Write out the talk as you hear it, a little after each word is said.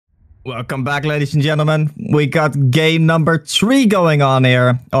Welcome back, ladies and gentlemen. We got game number 3 going on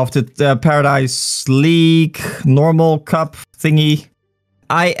here of the Paradise League normal cup thingy.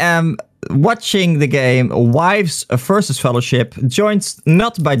 I am watching the game WIYES versus Fellowship, joined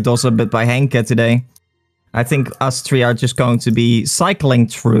not by Dossa but by Henke today. I think us three are just going to be cycling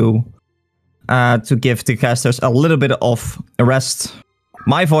through to give the casters a little bit of a rest.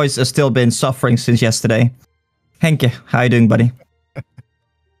 My voice has still been suffering since yesterday. Henke, how you doing, buddy?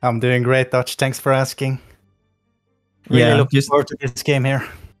 I'm doing great, Dutch. Thanks for asking. Really looking forward to this game here.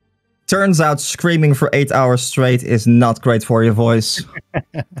 Turns out screaming for 8 hours straight is not great for your voice.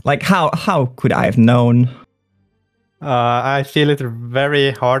 Like, how could I have known? I feel it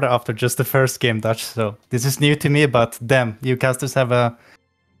very hard after just the first game, Dutch. So this is new to me, but damn, you casters have a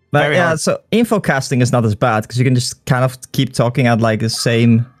very hard... So info casting is not as bad because you can just kind of keep talking at like the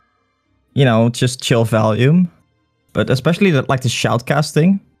same, you know, just chill volume. But especially like the shout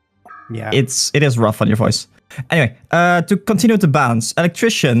casting. Yeah, it is rough on your voice. Anyway, to continue with the bans: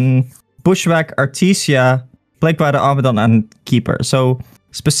 Electrician, Bushwhack, Artesia, Blake Rider, Armadon, and Keeper. So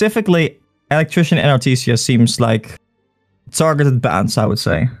specifically, Electrician and Artesia seems like targeted bans, I would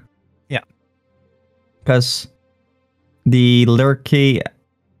say. Yeah, because the Lurky,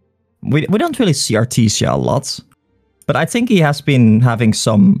 we don't really see Artesia a lot, but I think he has been having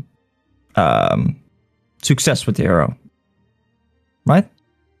some success with the hero, right?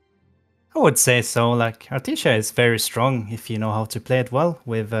 I would say so. Like, Artesia is very strong if you know how to play it well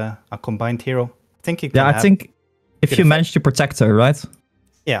with a combined hero. I think it can I think if you manage to protect her, right?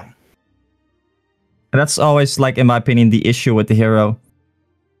 Yeah. And that's always, like, in my opinion, the issue with the hero.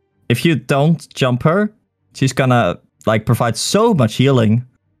 If you don't jump her, she's gonna, like, provide so much healing.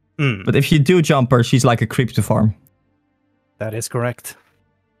 But if you do jump her, she's like a creep to farm. That is correct.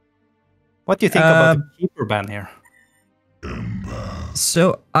 What do you think about the Keeper ban here?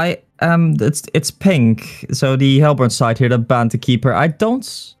 So it's pink. So the Hellborn side here that banned the Keeper. I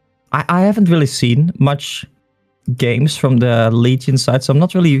haven't really seen much games from the Legion side, so I'm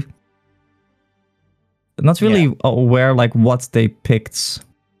not really aware like what they picked.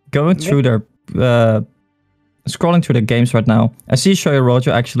 Going through their scrolling through the games right now, I see Shoyo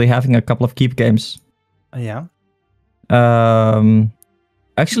Rojo actually having a couple of keep games. Yeah.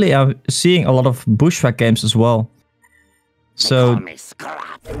 Actually, I'm seeing a lot of Bushwhack games as well. So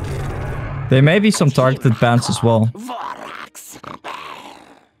there may be some targeted bans as well.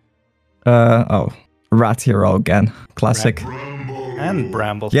 Rat Hero again. Classic. And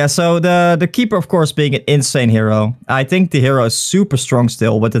Bramble. Yeah, so the Keeper, of course, being an insane hero. I think the hero is super strong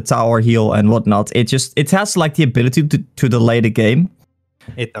still with the tower heal and whatnot. It has like the ability to delay the game.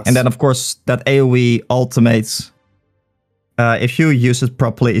 It does. And then, of course, that AoE ultimate, if you use it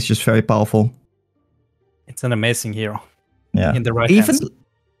properly, it's just very powerful. It's an amazing hero. Yeah. In the right Even hands.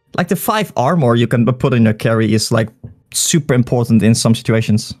 like the 5 armor you can put in your carry is like super important in some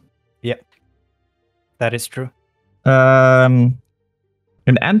situations. Yeah. That is true. An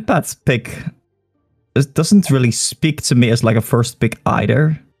empath pick doesn't really speak to me as like a first pick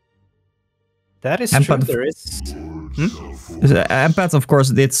either. That is true. There is. Empath, of course,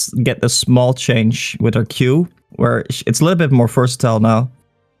 did get a small change with her Q, where it's a little bit more versatile now.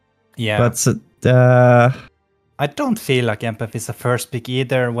 Yeah. But I don't feel like Empath is a first pick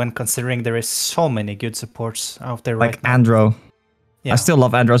either, when considering there is so many good supports out there like right now. Andro. Yeah. I still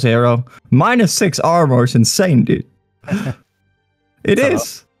love Andro's hero. -6 armor is insane, dude. It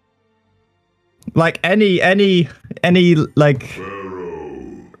is. Like any like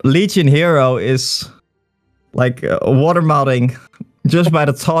Legion hero is like watermouthing just by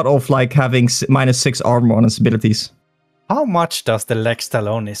the thought of like having -6 armor on its abilities. How much does the Lex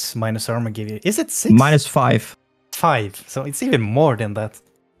Talon's minus armor give you? Is it 6? -5. 5. So it's even more than that.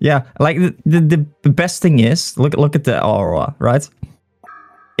 Yeah, like the best thing is, look at the aura, right?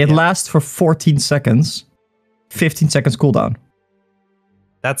 It lasts for 14 seconds, 15 seconds cooldown.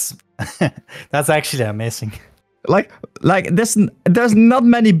 That's actually amazing. Like there's not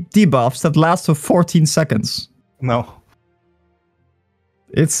many debuffs that last for 14 seconds. No.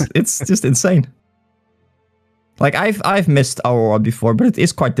 It's just insane. Like I've missed Aurora before, but it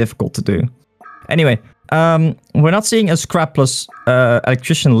is quite difficult to do. Anyway, we're not seeing a Scrap plus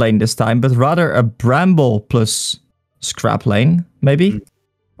Electrician lane this time, but rather a Bramble plus Scrap lane, maybe?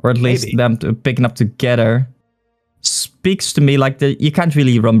 Or at least them picking up together. Speaks to me like you can't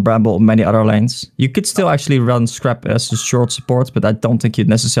really run Bramble on many other lanes. You could still actually run Scrap as a short support, but I don't think you'd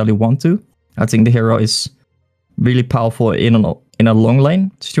necessarily want to. I think the hero is really powerful in a long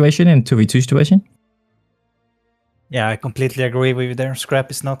lane situation, in a 2v2 situation. Yeah, I completely agree with you there. Scrap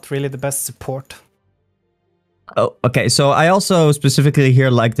is not really the best support. Oh, okay. So I also specifically here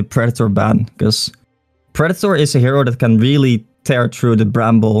like the Predator ban, because Predator is a hero that can really tear through the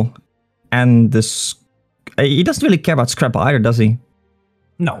Bramble and this. He doesn't really care about scrap either, does he?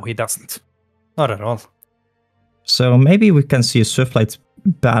 No, he doesn't. Not at all. So maybe we can see a Swiftblade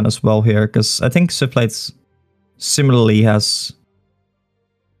ban as well here, because I think Swiftblade similarly has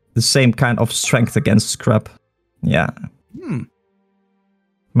the same kind of strength against scrap. Yeah.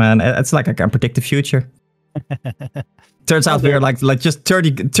 Man, it's like I can predict the future. Turns out we're like just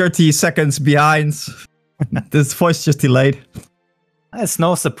 30 seconds behind. This voice just delayed. It's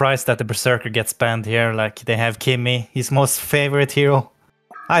no surprise that the Berserker gets banned here. Like, they have Kimmy, his most favorite hero.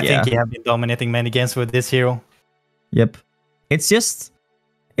 I think he has been dominating many games with this hero. Yep. It's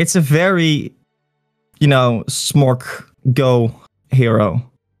a very, smork go hero.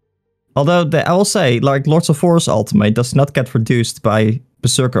 Although I will say, like, Lords of Force ultimate does not get reduced by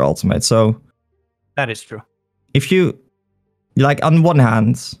Berserker ultimate, so... That is true. If you, like, on one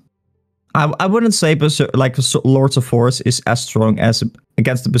hand, I wouldn't say Lords of Force is as strong as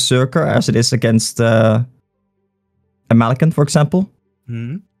against the Berserker as it is against a Malikan, for example.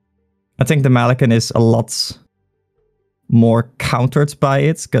 I think the Malikan is a lot more countered by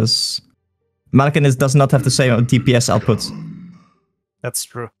it, because Malikan does not have the same DPS output. That's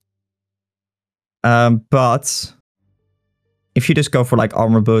true. But if you just go for like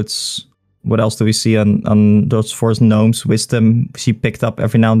armor boots, what else do we see on those Force Gnomes? Wisdom, she picked up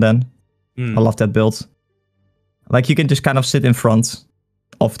every now and then. I love that build. Like, you can just kind of sit in front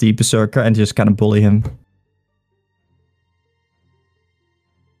of the Berserker and just kind of bully him.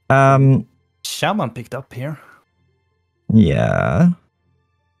 Shaman picked up here. Yeah.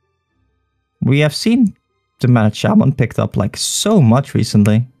 We have seen the Mana Shaman picked up like so much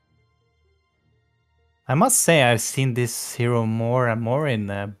recently. I must say I've seen this hero more and more in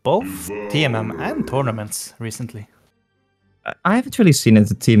both TMM and tournaments recently. I haven't really seen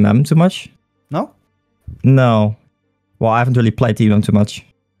it at TMM too much. No? No. Well, I haven't really played TMM too much.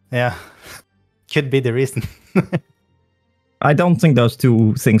 Yeah. Could be the reason. I don't think those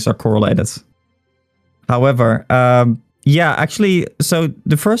two things are correlated. However, yeah, actually, so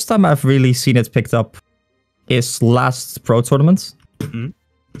the first time I've really seen it picked up is last Pro Tournament.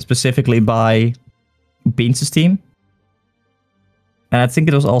 Specifically by Beans' team. And I think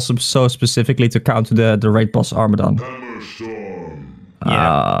it was also so specifically to counter the raid boss Armadon.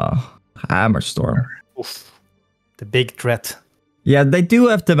 Hammerstorm. Oof. The big threat. Yeah, they do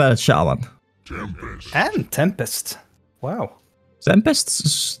have the Mana Shaman. And Tempest. Wow.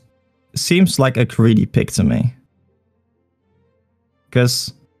 Tempest seems like a greedy pick to me.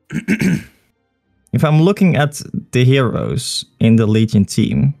 Because if I'm looking at the heroes in the Legion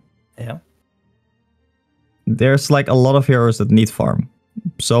team, there's like a lot of heroes that need farm.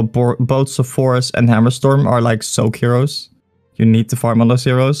 So both Sephora's and Hammerstorm are like soak heroes. You need to farm on those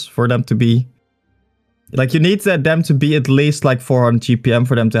heroes for them to be... Like, you need them to be at least like 400 GPM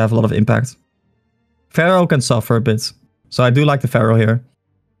for them to have a lot of impact. Pharaoh can suffer a bit. So I do like the Pharaoh here.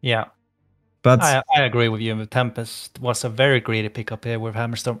 Yeah. But I agree with you. Tempest was a very greedy pickup here with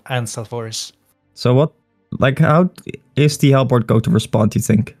Hammerstorm and Sephora's. So what... Like, how is the Hellboard going to respond, do you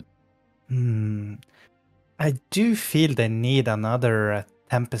think? I do feel they need another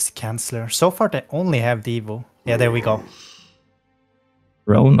Tempest Canceller. So far, they only have Devo. Yeah, there we go.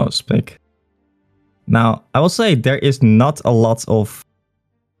 Chronos pick. Now, I will say there is not a lot of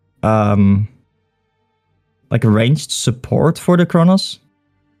like ranged support for the Chronos.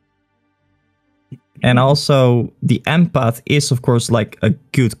 And also, the Empath is, of course, like a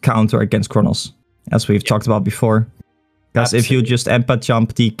good counter against Chronos, as we've talked about before. Because if you just Empath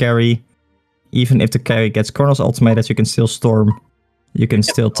jump the carry, even if the carry gets Chronos ultimated, you can still Storm. You can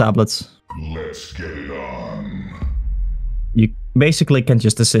still Tablet. Let's get it on. You basically can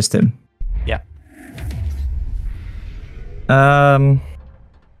just assist him. Yeah.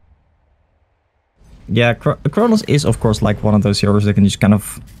 Yeah, Chronos is, of course, like one of those heroes that can just kind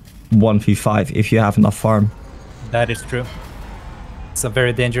of 1v5 if you have enough farm. That is true. It's a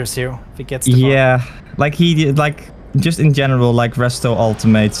very dangerous hero if he gets the farm. Like just in general, like Resto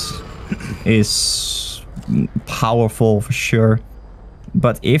ultimates is powerful for sure.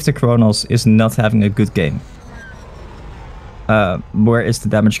 But if the Chronos is not having a good game, where is the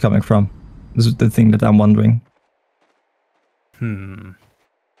damage coming from? This is the thing that I'm wondering.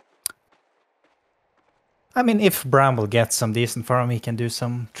 I mean, if Bramble gets some decent farm, he can do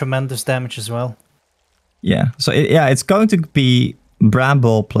some tremendous damage as well. Yeah, so it's going to be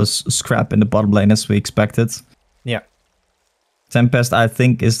Bramble plus Scrap in the bottom lane as we expected. Yeah. Tempest, I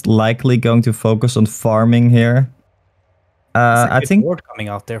think, is likely going to focus on farming here. I think ward coming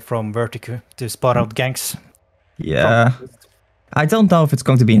out there from Vertigo to spot out ganks. Yeah. I don't know if it's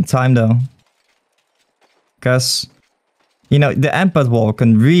going to be in time, though. Because, you know, the Empath wall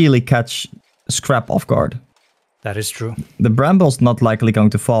can really catch Scrap off guard. That is true. The Bramble's not likely going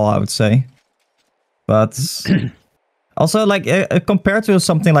to fall, I would say. But also, like, compared to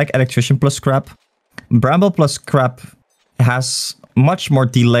something like Electrician plus Scrap, Bramble plus Scrap has much more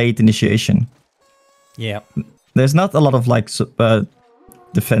delayed initiation. Yeah. There's not a lot of, like,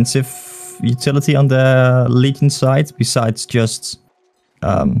 defensive utility on the Legion side, besides just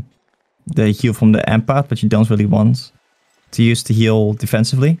the heal from the Empath, but you don't really want to use the heal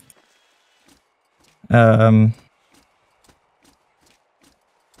defensively.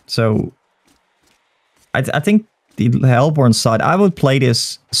 So I think the Hellborn side, I would play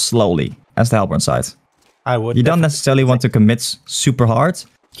this slowly as the Hellborn side. I would. You don't necessarily want to commit super hard.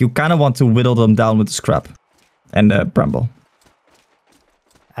 You kind of want to whittle them down with the Scrap and the Bramble.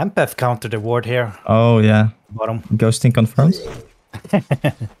 Empath countered the ward here. Oh, yeah. Bottom. Ghosting confirmed.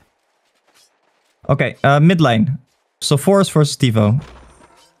 Okay, mid lane. So Forest versus Devo.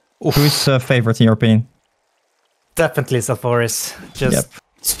 Who's favorite in your opinion? Definitely Salforis. Just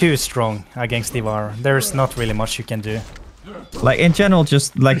too strong against Divar. There's not really much you can do. Like in general,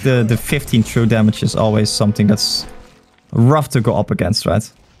 just like the 15 true damage is always something that's rough to go up against,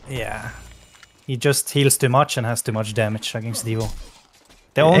 right? Yeah. He just heals too much and has too much damage against Devo.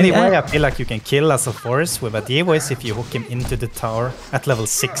 The only way I feel like you can kill a Salforis with a Devo is if you hook him into the tower at level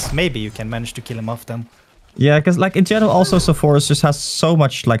 6. Maybe you can manage to kill him off then. Yeah, because like in general, also Salforis just has so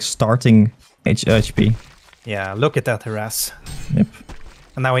much like starting HP. Yeah, look at that harass. Yep.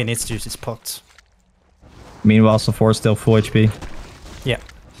 And now he needs to use his pot. Meanwhile, Salforis still full HP. Yeah.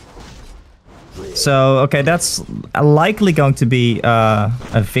 So, okay, that's likely going to be a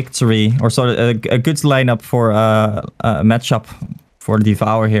victory, or sort of a good lineup for a matchup for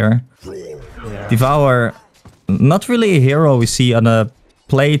Devour here. Yeah. Devour, not really a hero we see on a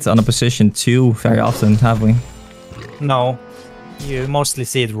plate on a position 2 very often, have we? No. You mostly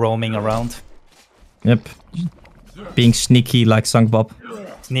see it roaming around. Yep. Being sneaky like Sunkbob.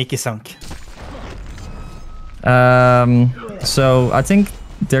 Sneaky sunk. So I think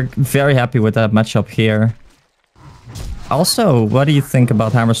they're very happy with that matchup here. Also, what do you think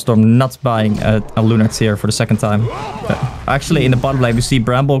about Hammerstorm not buying a Lunar Tier for the second time? Actually, in the bottom lane, we see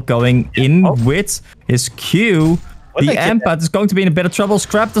Bramble going in with his Q. The Empath is going to be in a bit of trouble.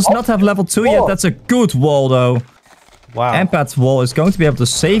 Scrap does not have level 2 yet. That's a good wall, though. Wow. Empath's wall is going to be able to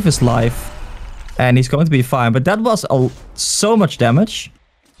save his life. And he's going to be fine. But that was so much damage.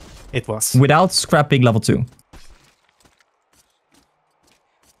 It was. Without Scrap being level 2.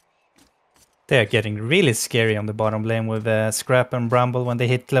 They're getting really scary on the bottom lane with Scrap and Bramble when they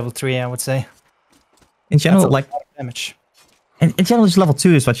hit level 3, I would say. In general, like damage. In general, just level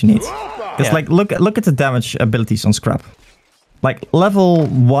 2 is what you need. Because like look at the damage abilities on Scrap. Like level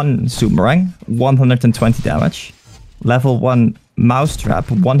 1 Boomerang, 120 damage. Level 1 Mousetrap,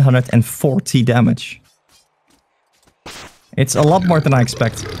 140 damage. It's a lot more than I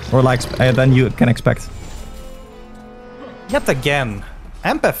expect, or like than you can expect. Yet again,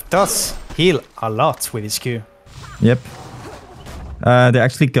 Empath does heal a lot with his Q. Yep. They're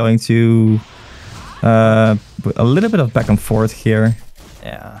actually going to put a little bit of back and forth here.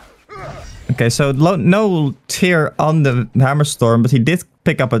 Yeah. Okay, so no tier on the Hammerstorm, but he did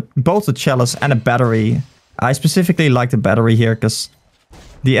pick up both a Chalice and a Battery. I specifically like the Battery here, because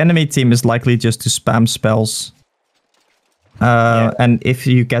the enemy team is likely just to spam spells. And if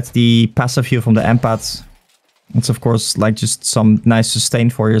you get the passive heal from the Empath, it's of course like just some nice sustain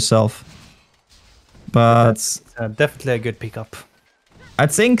for yourself. But definitely a good pickup. I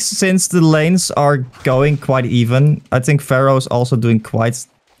think since the lanes are going quite even, I think Pharaoh's also doing quite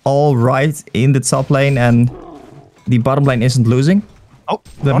alright in the top lane, and the bottom lane isn't losing. Oh,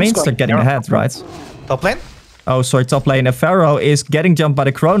 that means they're getting ahead, right? Top lane? Oh, sorry, top lane. Pharaoh is getting jumped by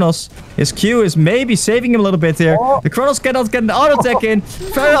the Chronos. His Q is maybe saving him a little bit here. The Chronos cannot get an auto attack in.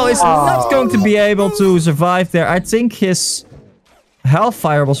 Pharaoh is not going to be able to survive there. I think his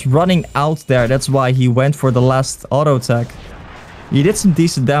Hellfire was running out there. That's why he went for the last auto attack. He did some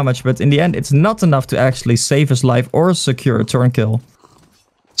decent damage, but in the end, it's not enough to actually save his life or secure a turn kill.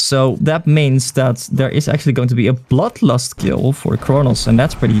 So that means that there is actually going to be a Bloodlust kill for Chronos, and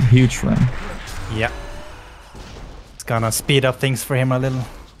that's pretty huge for him. Yeah. It's gonna speed up things for him a little.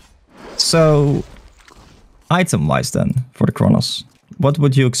 So, item-wise then, for the Chronos, what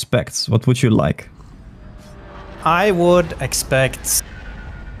would you expect? What would you like? I would expect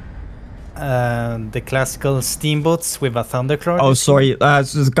the classical steamboats with a Thunderclaw. Oh, sorry,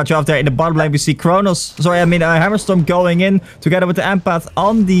 just cut you off there. In the bottom lane, we see Chronos. Sorry, I mean Hammerstorm going in together with the Empath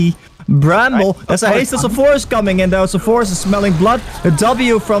on the Bramble. There's a haste of Force coming in though. So Force is smelling blood. A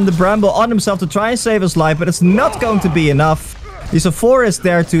W from the Bramble on himself to try and save his life, but it's not going to be enough. He's a Forest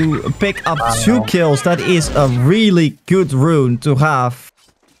there to pick up 2 kills. That is a really good rune to have.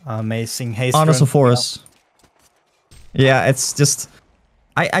 Amazing haste on a rune. Force. Yeah, it's just...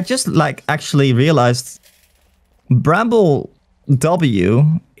 I just like actually realized Bramble W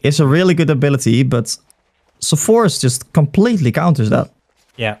is a really good ability, but Force just completely counters that.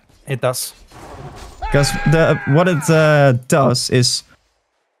 Yeah, it does. Because what it does is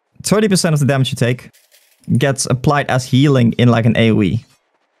 30% of the damage you take gets applied as healing in like an AoE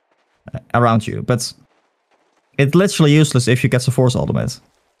around you, but it's literally useless if you get the Force ultimate.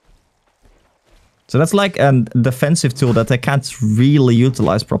 So that's like a defensive tool that they can't really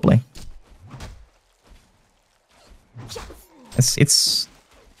utilize properly.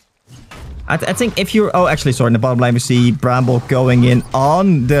 I think if you're... Oh, actually, sorry. In the bottom line, we see Bramble going in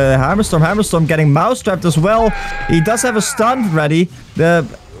on the Hammerstorm. Hammerstorm getting mouse-trapped as well. He does have a stun ready. The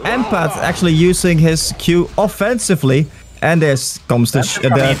Empath actually using his Q offensively. And there comes the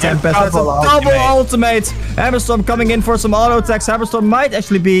Tempest. That's a double ultimate. Hammerstorm coming in for some auto attacks. Hammerstorm might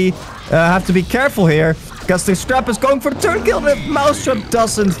actually have to be careful here. Because the Scrap is going for the turn kill. The Mousetrap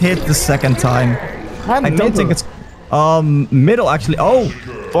doesn't hit the second time. I don't think it's... middle actually. Oh!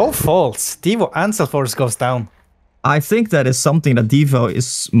 Both faults. Devo and Force goes down. I think that is something that Devo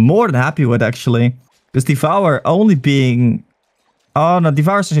is more than happy with actually. Because Devour only being... Oh no,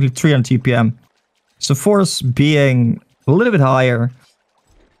 Devour is actually 300 TPM. So Force being a little bit higher.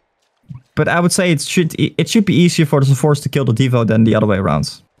 But I would say it should be easier for the Force to kill the Devo than the other way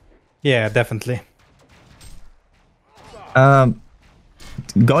around. Yeah, definitely.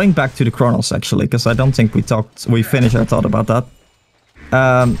 Going back to the Chronos actually, because I don't think we finished our thought about that.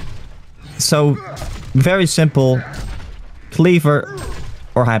 So very simple, Cleaver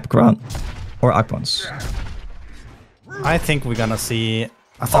or Hypercrown or Aquans. I think we're gonna see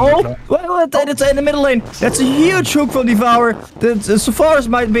a Thunderclap. Oh, it's in the middle lane. That's a huge hook from Devour. The Sepharis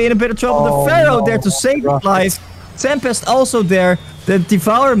might be in a bit of trouble. The Pharaoh there to save his life. Tempest also there. The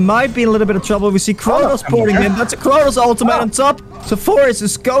Devour might be in a little bit of trouble. We see Chronos pouring in. That's a Chronos ultimate on top. So Forest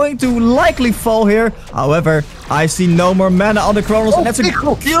is going to likely fall here. However, I see no more mana on the Chronos. And that's a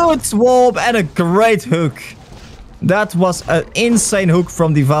good swap and a great hook. That was an insane hook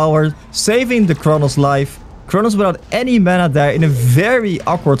from Devour, saving the Chronos life. Chronos without any mana there in a very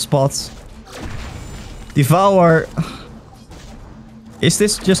awkward spot. Devour... Is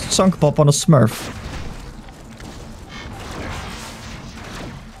this just Chunk Pop on a Smurf?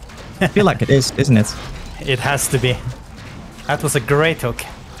 I feel like it is, isn't it? It has to be. That was a great hook.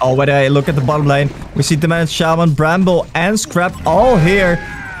 Oh, when I look at the bottom lane, we see Demented Shaman, Bramble, and Scrap all here.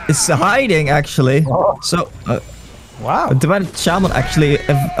 It's hiding, actually. Oh. So, wow. Demented Shaman, actually,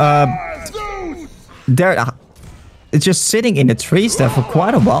 it's just sitting in the trees there for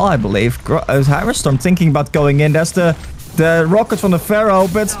quite a while, I believe. Hammerstorm thinking about going in. That's the rocket from the Pharaoh,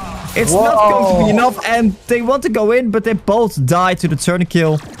 but it's not going to be enough. And they want to go in, but they both die to the turn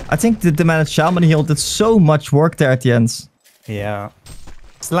kill. I think the Demented Shaman heal did so much work there at the end. Yeah.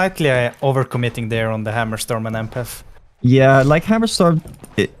 Slightly overcommitting there on the Hammerstorm and Empath. Yeah, like Hammerstorm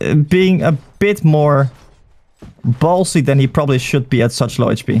being a bit more ballsy than he probably should be at such low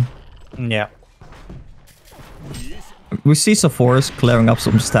HP. Yeah. We see Sephoris clearing up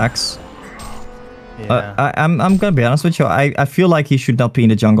some stacks. Yeah. I'm gonna be honest with you. I feel like he should not be in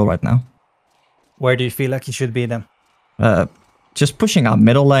the jungle right now. Where do you feel like he should be then? Just pushing out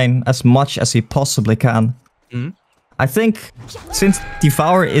middle lane as much as he possibly can. Mm. I think since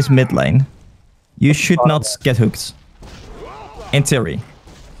Devour is mid lane, you should not get hooked. In theory.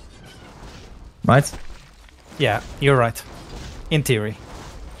 Right? Yeah, you're right. In theory.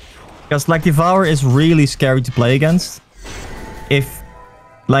 Because like Devour is really scary to play against. If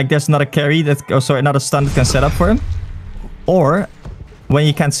like there's not a carry that, oh sorry, not a stun that can set up for him. Or when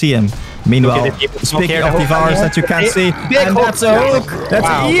you can't see him. Meanwhile, speaking of Devours that you can't see, and that's a hook. That's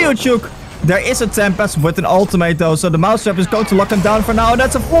a huge hook. There is a Tempest with an ultimate though, so the Mousetrap is going to lock him down for now. And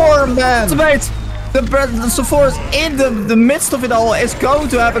that's a 4-man ultimate. The Sephoris in the midst of it all is going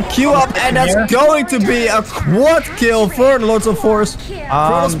to have a Q up, and that's going to be a quad kill for the Lords of Force.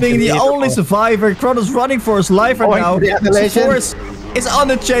 Chronos being the only survivor. Chronos running for his life right now. Sephoris is on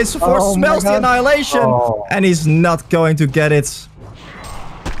the chase. Sephoris smells the annihilation, and he's not going to get it.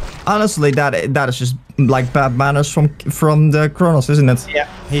 Honestly, that is just like bad manners from the Chronos, isn't it? Yeah,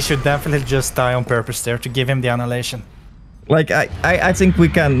 he should definitely just die on purpose there to give him the annihilation. Like I think we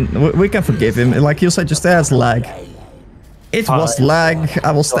can forgive him. Like you said, just as lag. It was lag.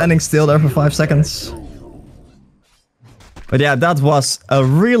 I was standing still there for 5 seconds. But yeah, that was a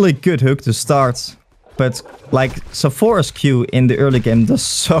really good hook to start. But like, Sephora's Q in the early game does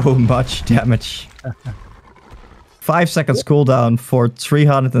so much damage. 5 seconds cooldown for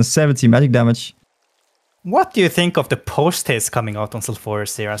 370 magic damage. What do you think of the post-haste coming out on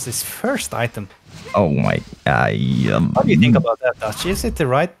Sulfuras here as his first item? Oh my... What do you think about that, Dutch? Is it the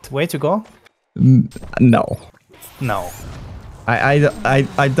right way to go? No. No.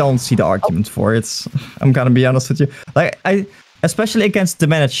 I don't see the argument for it. I'm gonna be honest with you. Like, especially against the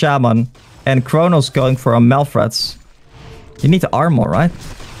Managed Shaman and Kronos going for a Malthreats, you need the armor, right?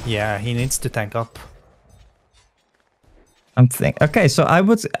 Yeah, he needs to tank up. Okay, so I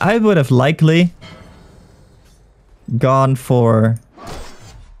would have likely gone for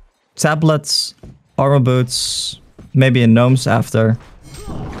tablets, armor boots, maybe a gnomes after,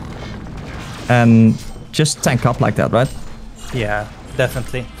 and just tank up like that, right? Yeah,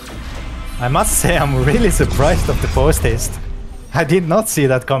 definitely. I must say I'm really surprised of the post haste. I did not see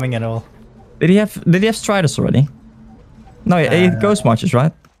that coming at all. Did he have Stridus already? No, it Ghost Marches,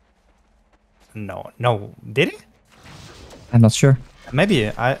 right? No, did he? I'm not sure. Maybe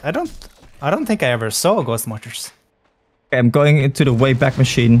I don't think I ever saw Ghost Marchers. Okay, I'm going into the Wayback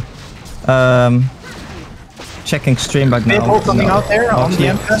Machine. Checking stream back now. People coming out there on the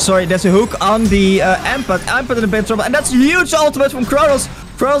Amped. Sorry, there's a hook on the Amped. Amped in a bit of trouble, and that's a huge ultimate from Kronos.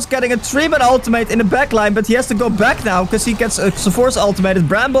 Kronos getting a 3-man ultimate in the back line, but he has to go back now because he gets a Sephora's ultimated.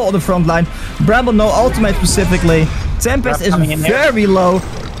 Bramble on the front line. Bramble no ultimate specifically. Tempest is very low.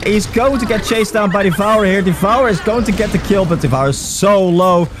 He's going to get chased down by Devourer here. Devourer is going to get the kill, but Devourer is so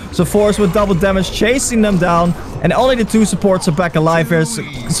low. Sephora's with double damage, chasing them down. And only the 2 supports are back alive here.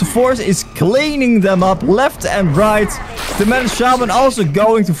 Sephora's is cleaning them up left and right. The Managed Shaman also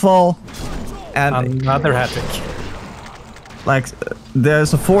going to fall. And another hat-trick. Like,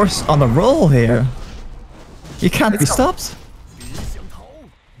 there's a force on the roll here. You can't be stopped.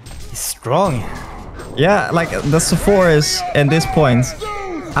 He's strong. Yeah, like, the Sephora's at this point...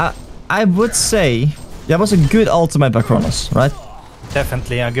 I would say that was a good ultimate by Kronos, right?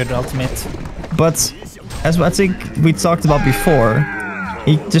 Definitely a good ultimate. But as I think we talked about before,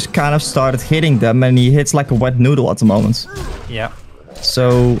 he just kind of started hitting them and he hits like a wet noodle at the moment. Yeah.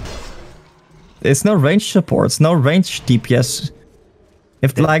 So it's no range support, no range DPS.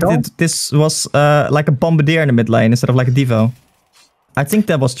 If this was like a Bombardier in the mid lane instead of like a Devo. I think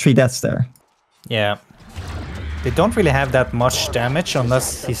there was 3 deaths there. Yeah. They don't really have that much damage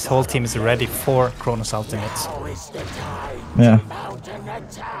unless his whole team is ready for Kronos ultimate. Yeah.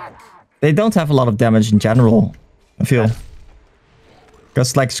 They don't have a lot of damage in general, I feel.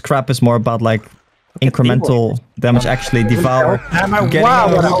 Because like Scrap is more about like incremental damage. Actually, Devour getting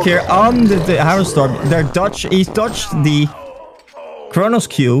a hook here on the Hammerstorm. He dodged the Kronos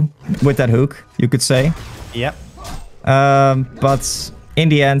Q with that hook, you could say. Yeah. But in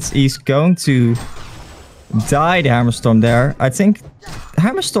the end, he's going to die the Hammerstorm there. I think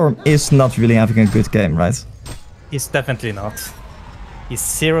Hammerstorm is not really having a good game, right? He's definitely not. He's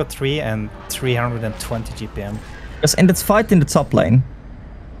 0-3 and 320 GPM. Because in that fight in the top lane,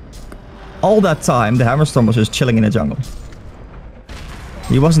 all that time the Hammerstorm was just chilling in the jungle.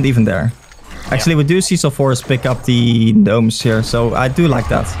 He wasn't even there. Actually, we do see Sephora's pick up the domes here, so I do like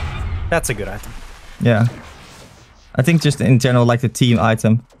that. That's a good item. Yeah. I think just in general, like the team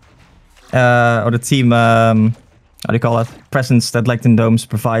item. Or the team, how do you call it? Presence that like the domes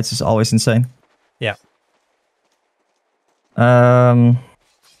provides is always insane. Yeah.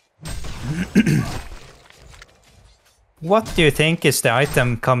 What do you think is the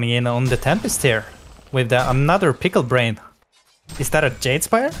item coming in on the Tempest here? With another Pickle Brain. Is that a Jade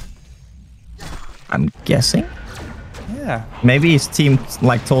Spire? I'm guessing. Yeah. Maybe his team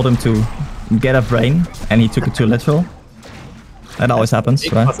like told him to get a brain and he took it too literal. That always happens,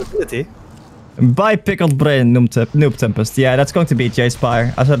 right? Possibility. Buy Pickled Brain, Noob Tempest. Yeah, that's going to be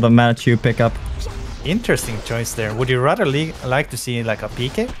J-Spire. I said the Manitou pickup. Interesting choice there. Would you rather like to see like a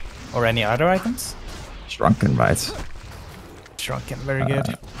PK or any other items? Shrunken, right? Shrunken, very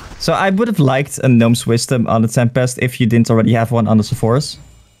good. So I would have liked a Gnome's Wisdom on the Tempest if you didn't already have one on the Sephora's.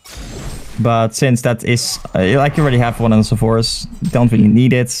 But since that is, like you already have one on the Sephora's, don't really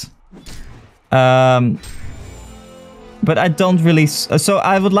need it. But I don't really... So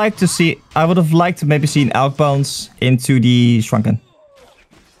I would like to see... I would have liked to maybe see an Outbounce into the Shrunken.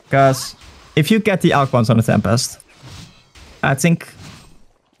 Because if you get the Outbounce on the Tempest, I think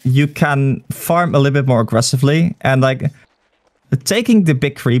you can farm a little bit more aggressively. And like, taking the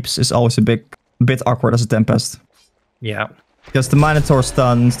big creeps is always a bit awkward as a Tempest. Yeah. Because the Minotaur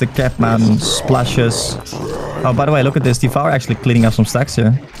stuns, the Catman splashes. Oh, by the way, look at this. Devour actually cleaning up some stacks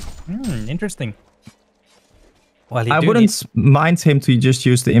here. Interesting. Well, I wouldn't mind him to just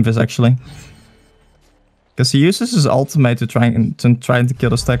use the invis actually. Because he uses his ultimate to try and kill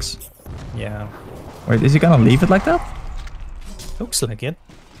the stacks. Yeah. Wait, is he gonna leave it like that? Looks like it.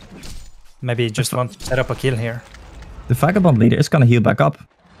 Maybe he just wants to set up a kill here. The Vagabond leader is gonna heal back up.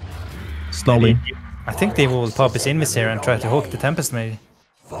 Slowly. Maybe. I think they will pop his invis here and try to hook the Tempest maybe.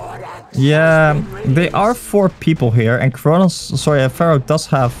 Yeah, there are 4 people here, and Pharaoh does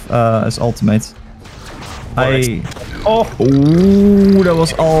have his ultimate. Oh, that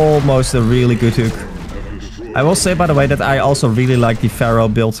was almost a really good hook. I will say, by the way, that I also really like the Pharaoh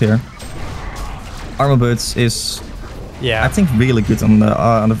build here. Armor Boots is, I think, really good on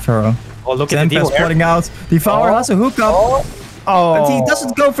the Pharaoh. Oh, look at the Tempest putting out. Devour has a hook up. Oh. But he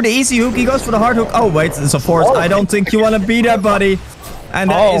doesn't go for the easy hook, he goes for the hard hook. Oh, wait, it's a forest. I don't think you want to be there, buddy. And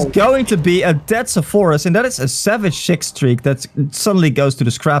that is going to be a dead Sepphoris, and that is a savage 6 streak that suddenly goes to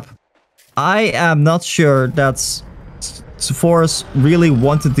the scrap. I am not sure that Sepphoris really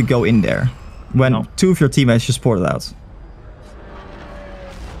wanted to go in there when 2 of your teammates just poured it out.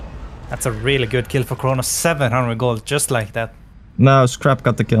 That's a really good kill for Kronos. 700 gold, just like that. No, Scrap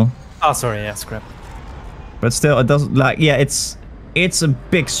got the kill. Oh, sorry, yeah, Scrap. But still, it doesn't, like, yeah, it's a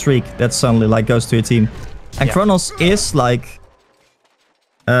big streak that suddenly, like, goes to your team. And Kronos is, like...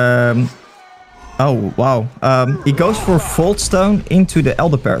 oh, wow. He goes for Vault Stone into the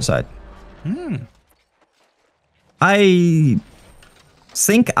Elder Parasite. I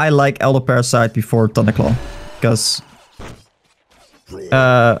think I like Elder Parasite before Thunderclaw. Because...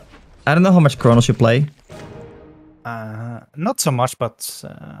 I don't know how much Kronos you play. Not so much, but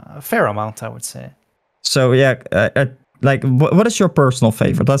a fair amount, I would say. So, yeah, like, what is your personal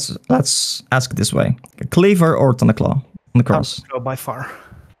favorite? Let's ask it this way. Cleaver or Thunderclaw on the cross? Thunderclaw by far.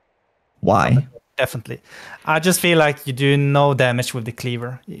 Why? Definitely. I just feel like you do no damage with the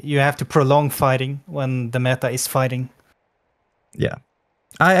cleaver. You have to prolong fighting when the meta is fighting. Yeah.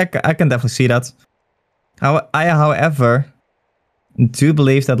 I can definitely see that. I, however, do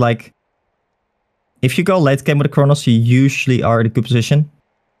believe that, like, if you go late game with the Kronos, you usually are in a good position.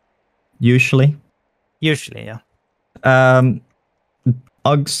 Usually, yeah.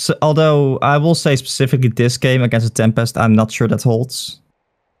 Although I will say specifically this game against the Tempest, I'm not sure that holds.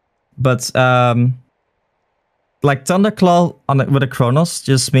 But like Thunderclaw with a Kronos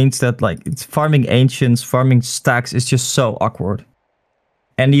just means that, like, it's farming ancients, farming stacks is just so awkward.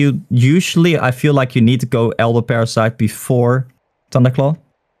 And you usually, I feel like you need to go Elder Parasite before Thunderclaw.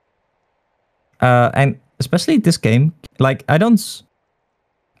 And especially this game, like, I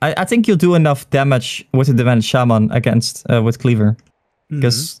think you'll do enough damage with the Demanded Shaman against with Cleaver.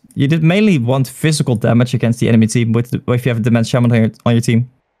 Because you did mainly want physical damage against the enemy team if you have a Demanded Shaman on your team.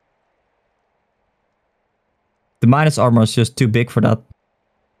 The minus armor is just too big for that.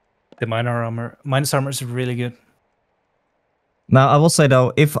 The minus armor is really good. Now, I will say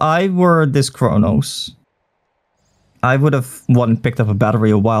though, if I were this Kronos, I would have picked up a battery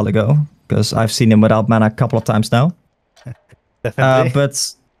a while ago. Because I've seen him without mana a couple of times now. Definitely.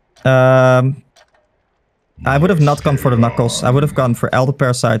 I would have not gone for the Knuckles. I would have gone for Elder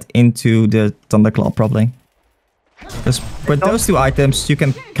Parasite into the Thunderclaw probably. Because with those 2 items, you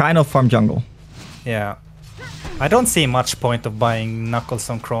can kind of farm jungle. Yeah. I don't see much point of buying Knuckles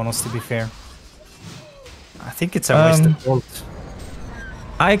on Kronos, to be fair. I think it's a wasted gold.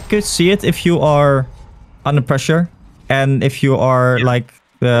 I could see it if you are under pressure. And if you are like...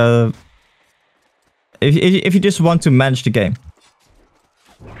 If you just want to manage the game.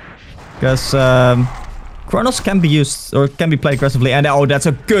 Because Kronos can be used, or can be played aggressively. And oh, that's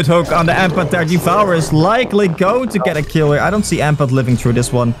a good hook on the Ampad there. Devour is likely going to get a kill here. I don't see Ampad living through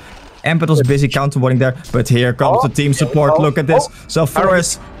this one. Ampad was busy counterwatting there. But here comes the team support. Look at this. So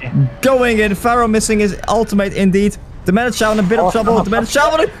Sepphoris going in. Pharaoh missing his ultimate indeed. The Demanded Shaman in a bit of trouble. The Demanded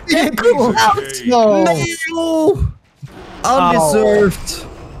Shaman. No! Undeserved.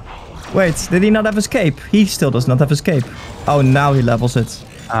 Wait, did he not have escape? He still does not have escape. Oh, now he levels it.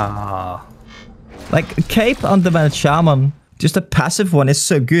 Like, cape on the Demanded Shaman, just a passive one, is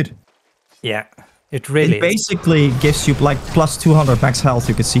so good. Yeah, it really It basically gives you, like, plus 200 max health,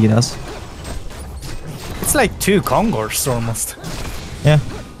 you could see it as. It's like 2 Kongors, almost. Yeah.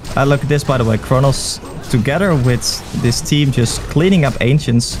 Look at this, by the way. Kronos, together with this team, just cleaning up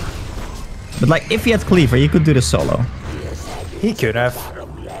Ancients. But, like, if he had Cleaver, he could do this solo. He could have.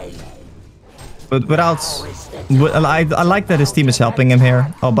 But without... I like that his team is helping him here.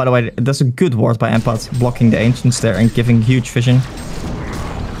 Oh, by the way, that's a good ward by Ampad, blocking the Ancients there and giving huge vision.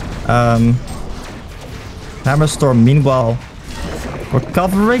 Hammerstorm, meanwhile,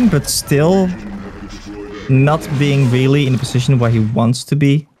 recovering, but still not being really in the position where he wants to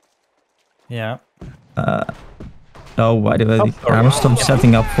be. Yeah. Oh, why do I... Hammerstorm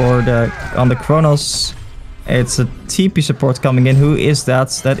setting up for on the Chronos. It's a TP support coming in. Who is that?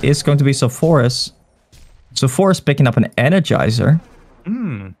 That is going to be Sephoris. Sephoris picking up an Energizer.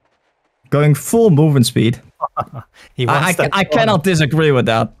 Going full movement speed. I cannot disagree with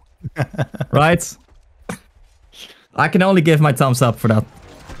that. Right? I can only give my thumbs up for that.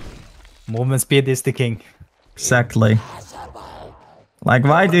 Movement speed is the king. Exactly. Like,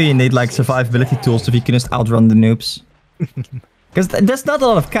 why do you need, like, survivability tools if you can just outrun the noobs? Because there's not a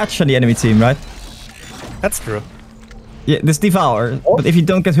lot of catch on the enemy team, right? That's true. Yeah, this Devour. But if you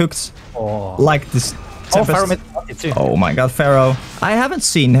don't get hooked, like this... Oh my god, Pharaoh. I haven't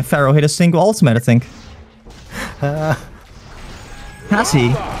seen Pharaoh hit a single ultimate, I think. Has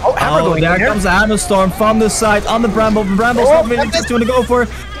he? Oh, there comes a Hammerstorm from the side on the Bramble. Bramble's not really just going to go for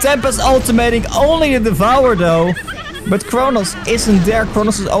Tempest ultimating only the Devour though. But Kronos isn't there.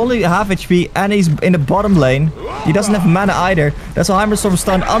 Kronos is only half HP and he's in the bottom lane. He doesn't have mana either. That's a Hammerstorm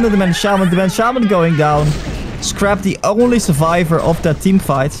stun under the Man Shaman. The Man Shaman going down. Scrap, the only survivor of that team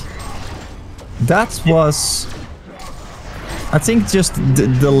fight. That was, I think, just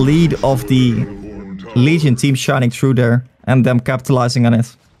the lead of the Legion team shining through there and them capitalizing on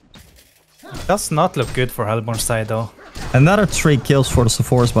it. Does not look good for Hellborn's side though. Another 3 kills for the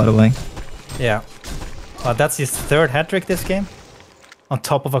Sephoris, by the way. Yeah. That's his 3rd hat-trick this game. On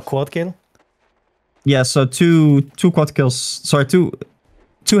top of a quad kill. Yeah, so two quad kills. Sorry, two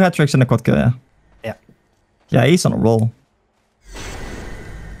hat-tricks and a quad kill, yeah. Yeah. Yeah, he's on a roll.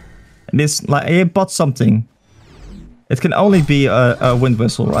 This, like, he bought something. It can only be a wind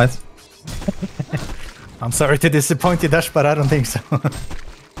whistle, right? I'm sorry to disappoint you, Dash, but I don't think so.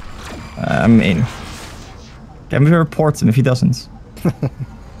 I mean, can we report him if he doesn't?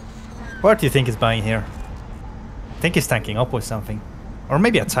 What do you think he's buying here? I think he's tanking up with something. Or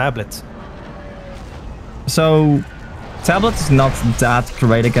maybe a tablet. So, tablet is not that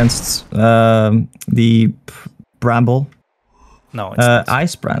great against the Bramble. No, it's not.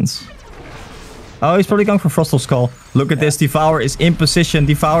 Ice Brands. Oh, he's probably going for Frostal Skull. Look at this. Devour is in position.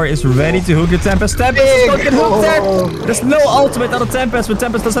 Devour is ready to hook the Tempest. Tempest is going to get hooked there. There's no ultimate on the Tempest, but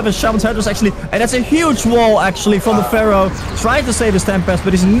Tempest does have a Shaman's Headrest actually. And that's a huge wall actually from the Pharaoh. Trying to save his Tempest,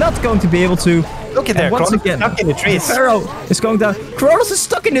 but he's not going to be able to. Look at that. Once again, stuck in the trees. The Pharaoh is going down. Kronos is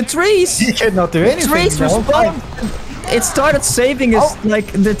stuck in the trees. He cannot do anything. Trees respond. It started saving his,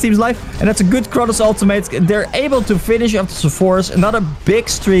 like, the team's life. And that's a good Kronos ultimate. They're able to finish up the Sephoris. Another big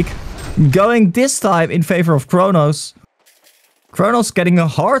streak. Going this time in favor of Kronos. Kronos getting a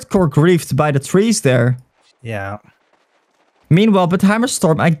hardcore griefed by the trees there. Yeah. Meanwhile, but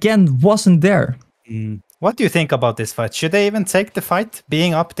Hammerstorm again wasn't there. What do you think about this fight? Should they even take the fight,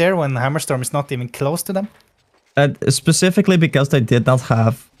 being up there when Hammerstorm is not even close to them? Specifically because they did not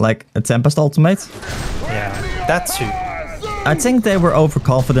have, like, a Tempest ultimate. Yeah, that's true. I think they were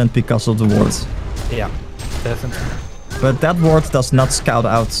overconfident because of the ward. Yeah, definitely. But that ward does not scout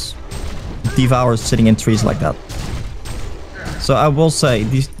out Devour sitting in trees like that. So I will say,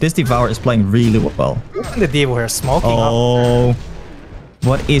 this Devour is playing really well. The Devour is smoking up. Oh,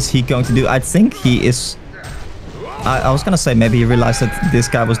 what is he going to do? I think he is... I was gonna say maybe he realized that this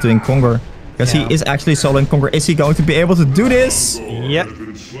guy was doing Conger. Because he is actually soloing Conger. Is he going to be able to do this? Yeah.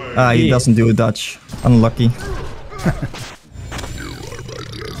 He doesn't do a dodge. Unlucky.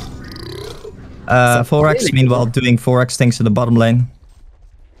 4x, really meanwhile, doing 4x things to the bottom lane.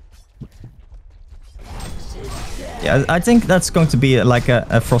 Yeah, I think that's going to be like a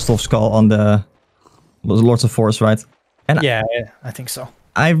Frostal Skull on the Lords of Force, right? And yeah, I think so.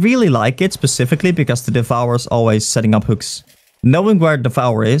 I really like it specifically because the Devourer is always setting up hooks. Knowing where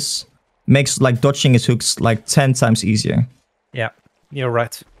Devourer is makes like dodging his hooks like 10 times easier. Yeah, you're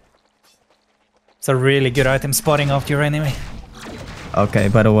right. It's a really good item spotting off your enemy. Okay,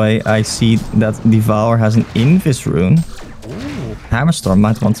 by the way, I see that Devourer has an Invis rune. Ooh. Hammerstorm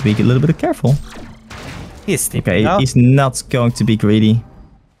might want to be a little bit careful. He's okay, he's not going to be greedy.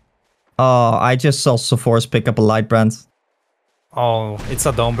 Oh, I just saw Sephoris pick up a light brand. Oh, it's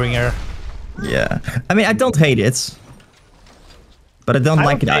a Dawnbringer. Yeah, I mean, I don't hate it. But I don't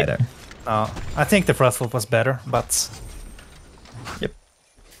like it either. I think the Frostwolf was better, but... Yep.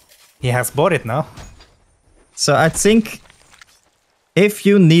 He has bought it now. So I think... if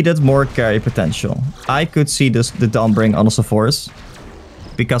you needed more carry potential, I could see the Dawnbringer on the Sephoris.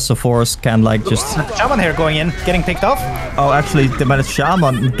 Because Sephoris can like just... Shaman here going in, getting picked off. Oh, actually, the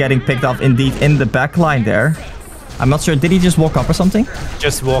Shaman getting picked off indeed in the backline there. I'm not sure, did he just walk up or something?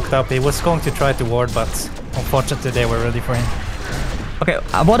 Just walked up, he was going to try to ward, but unfortunately they were ready for him. Okay,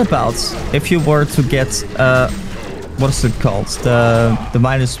 what about if you were to get, what is it called? The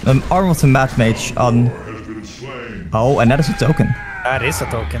minus, Arm of the Mad Mage on Oh, and that is a token. That is a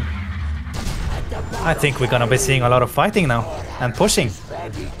token. I think we're gonna be seeing a lot of fighting now and pushing.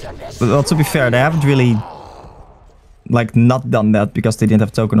 But well, to be fair, they haven't really like not done that because they didn't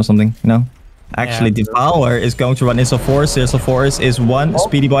have token or something, you know? Actually, yeah. Devour is going to run in Sulfuris here. Sulfuris is one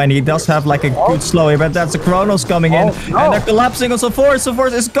speedy boy, and he does have like a good slow here, but that's the Chronos coming in, and they're collapsing on Sulfuris.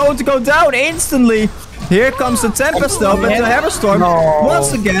 Sulfuris is going to go down instantly. Here comes the Tempest though, but the Hammerstorm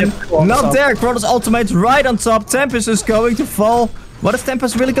once again not there. Chronos ultimate right on top. Tempest is going to fall. What is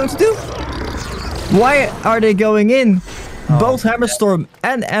Tempest really going to do? Why are they going in? Both Hammerstorm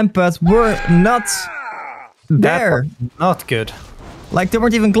and Empath were not there. Not good. Like they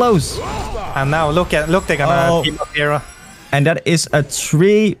weren't even close. And now look, they're gonna team up here. And that is a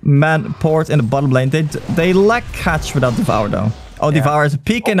 3-man port in the bottom lane. They lack catch without Devour though. Oh, yeah. Devour is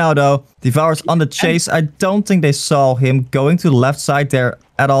peeking now though. Devour's on the chase. I don't think they saw him going to the left side there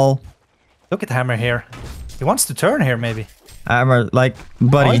at all. Look at Hammer here. He wants to turn here maybe. Hammer, like,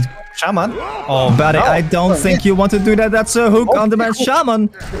 buddy. Shaman. Oh, buddy, no. I don't think you want to do that. That's a hook on the man Shaman.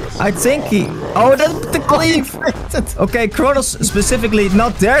 I think he... Oh, the cleave. Okay, Chronos specifically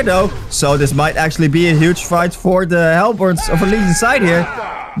not there, though. So this might actually be a huge fight for the Hellborns of Legion side here.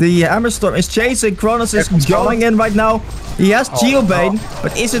 The Hammerstorm is chasing. Chronos is going in right now. He has Geobane,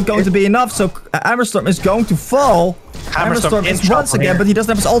 but is it going to be enough? So Hammerstorm is going to fall. Hammerstorm is once again, but he doesn't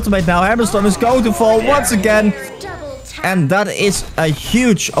have his ultimate now. Hammerstorm is going to fall once again. And that is a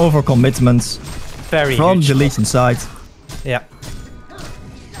huge overcommitment from the Legion side. Yeah.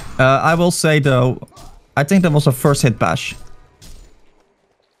 I will say though, I think that was a first hit bash.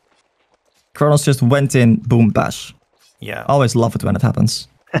 Chronos just went in, boom, bash. Yeah. Always love it when it happens.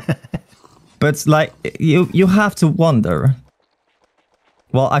 But like, you have to wonder.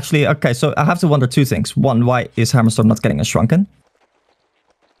 Well, actually, okay, so I have to wonder two things. One, why is Hammerstorm not getting a Shrunken?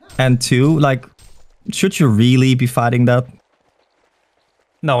 And two, like, should you really be fighting that?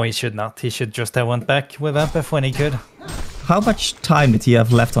 No, he should not. He should just have went back with Empath when he could. How much time did he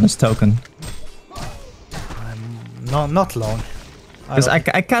have left on his token? Not long. Because I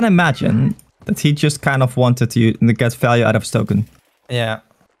can imagine that he just kind of wanted to get value out of his token. Yeah.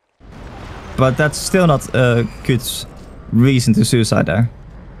 But that's still not a good reason to suicide there.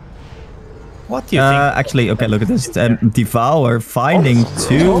 What do you think? Actually, okay, look at this. Devour finding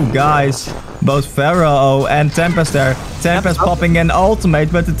two guys. Both Pharaoh and Tempest there. Tempest popping in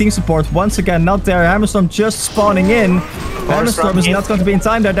ultimate, but the team support once again not there. Hammerstorm just spawning in. Hammerstorm is not going to be in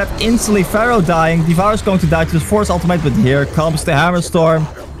time there. That instantly Pharaoh dying. Devour is going to die to his Force ultimate, but here comes the Hammerstorm.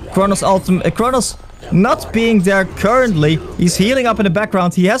 Chronos ultimate. Chronos not being there currently. He's healing up in the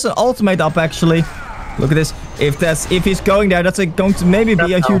background. He has an ultimate up actually. Look at this. If he's going there, that's going to maybe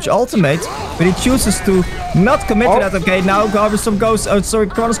be a huge ultimate. But he chooses to not commit to that. Okay, now Hammerstorm goes.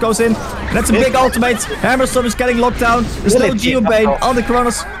 Chronos goes in. That's a big ultimate. Hammerstorm is getting locked down. There's no Geobane on the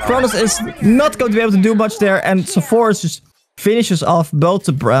Chronos. Chronos is not going to be able to do much there. And Sulfuris just finishes off both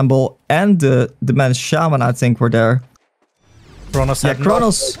the Bramble and the man Shaman, I think, were there. Chronos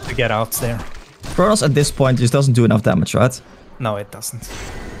to get out there. Chronos at this point just doesn't do enough damage, right? No, it doesn't.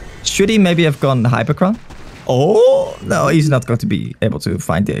 Should he maybe have gone Hypercron? Oh, no, he's not going to be able to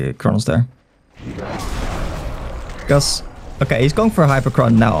find the Chronos there. Because, okay, he's going for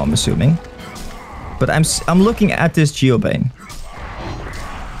Hypercron now, I'm assuming. But I'm looking at this Geobane.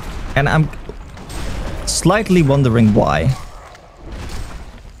 And I'm slightly wondering why.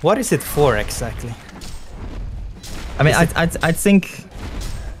 What is it for exactly? I mean, I think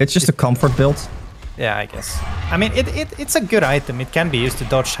it's just a comfort build. Yeah, I guess. I mean, it's a good item. It can be used to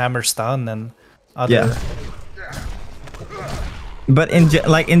dodge hammer stun and other... Yeah. But in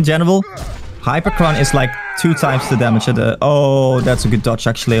general, Hypercron is like 2 times the damage at the... Oh, that's a good dodge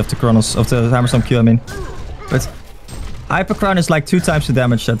actually of the Chronos, of the Hammerstorm Q, I mean. But Hypercron is like 2 times the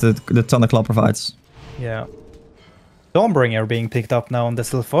damage that the Thunderclaw provides. Yeah. Dawnbringer being picked up now on the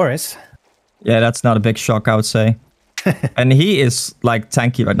Sulfuris. Yeah, that's not a big shock, I would say. And he is like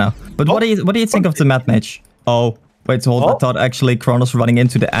tanky right now. But what do you think of the Mad Mage? Oh, wait, hold on. I thought actually Chronos running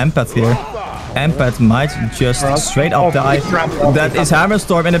into the Empath here. Empath might just straight up die. That is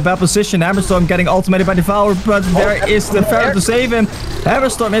Hammerstorm in a bad position. Hammerstorm getting ultimated by Devour, but there is the Pharaoh to save him.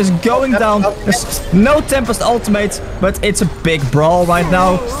 Hammerstorm is going down. There's no Tempest ultimate, but it's a big brawl right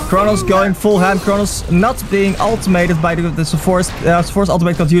now. Chronos going full hand. Chronos not being ultimated by the Sulfuris. Sulfuris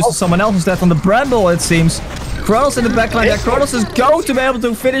ultimate got used to someone else instead on the Bramble, it seems. Chronos in the backline there. Chronos is going to be able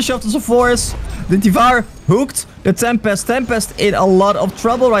to finish off the Sulfuris. The Devour hooked the Tempest. Tempest in a lot of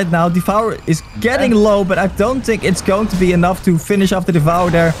trouble right now. Devour is getting low, but I don't think it's going to be enough to finish off the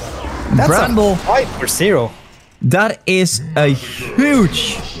Devour there. That's Bramble. a 5 for 0. That is a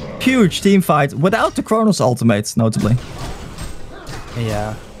huge huge team fight without the Kronos ultimate, notably.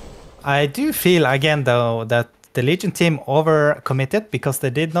 Yeah. I do feel, again, though, that the Legion team overcommitted because they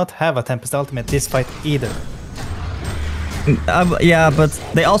did not have a Tempest ultimate this fight either. Yeah, but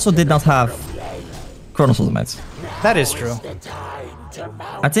they also did not have Kronos ultimates. That is true.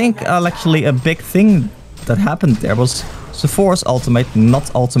 I think actually a big thing that happened there was Sephora's ultimate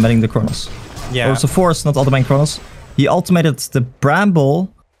not ultimating the Kronos. Yeah. Or Sephora's not ultimating Kronos. He ultimated the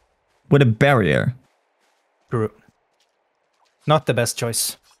Bramble with a barrier. True. Not the best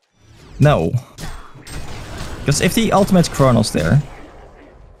choice. No. Because if he ultimates Kronos there,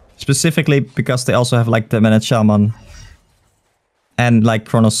 specifically because they also have like the Managed Shaman and like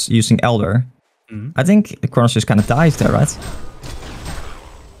Kronos using Elder, I think Kronos just kind of dies there, right?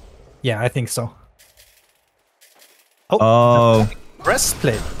 Yeah, I think so. Oh.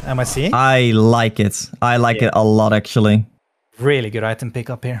 Breastplate, am I seeing? I like it. I like it a lot, actually. Really good item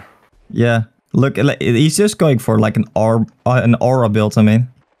pickup here. Yeah. Look, he's just going for like an aura build, I mean.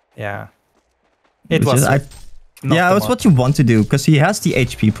 Yeah. It was. Yeah, it's what you want to do, because he has the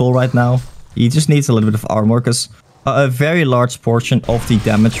HP pool right now. He just needs a little bit of armor, because a very large portion of the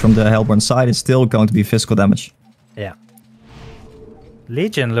damage from the Hellborn side is still going to be physical damage. Yeah.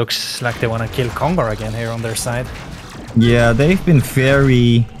 Legion looks like they want to kill Kongor again here on their side. Yeah, they've been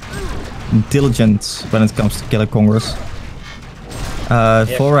very diligent when it comes to killing Kongors.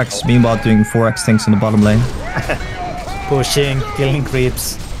 Forex, meanwhile, doing Forex things in the bottom lane. Pushing, killing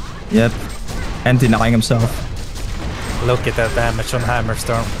creeps. Yep. And denying himself. Look at that damage on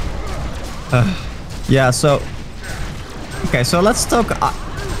Hammerstorm. Yeah, so... Okay, so let's talk...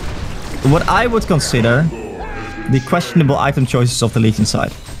 what I would consider the questionable item choices of the Legion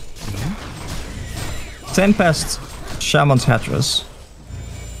side. Tempest, Shaman's Hattress,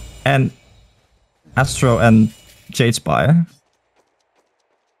 and Astro and Jadespire.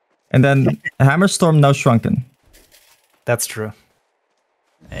 And then Hammerstorm, no Shrunken. That's true.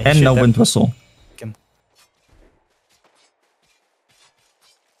 And no Wind Whistle.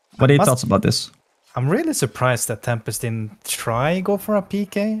 What are your thoughts about this? I'm really surprised that Tempest didn't try go for a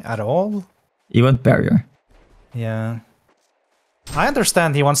PK at all. He went Barrier. Yeah. I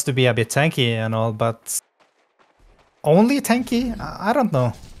understand he wants to be a bit tanky and all, but only tanky? I don't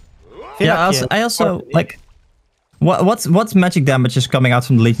know. Yeah, I also like what magic damage is coming out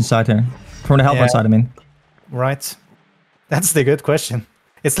from the Legion side here? From the Hellborn side, I mean. Right. That's the good question.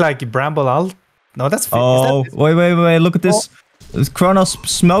 It's like Bramble ult. No, that's oh, wait, look at this. Kronos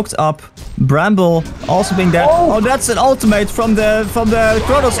smoked up. Bramble also being there. Oh, that's an ultimate from the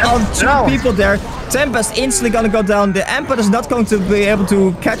Kronos. Two people there. Tempest instantly gonna go down. The Emperor is not going to be able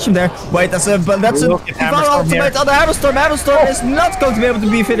to catch him there. Wait, that's a ultimate on the Hammerstorm. Hammerstorm is not going to be able to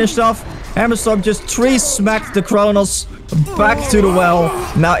be finished off. Hammerstorm just 3-smacked the Kronos back to the well.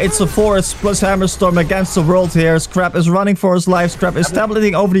 Now it's a Forest plus Hammerstorm against the world here. Scrap is running for his life. Scrap is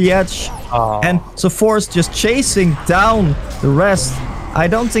tableting over the edge. And so Forest just chasing down the rest. I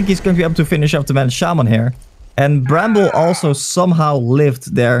don't think he's going to be able to finish up the Managed Shaman here. And Bramble also somehow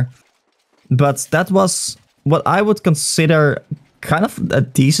lived there. But that was what I would consider kind of a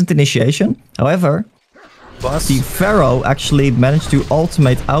decent initiation. However, the Pharaoh actually managed to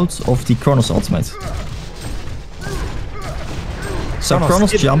ultimate out of the Kronos ultimate. So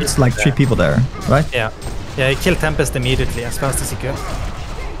Kronos jumped like 3 people there, right? Yeah. Yeah, he killed Tempest immediately as fast as he could.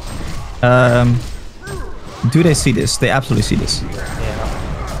 Do they see this? They absolutely see this.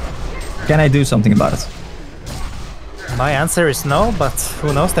 Yeah. Can I do something about it? My answer is no, but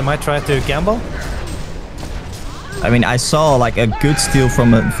who knows? They might try to gamble. I mean, I saw like a good steal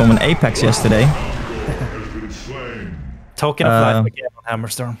from an Apex yesterday. Token of life again on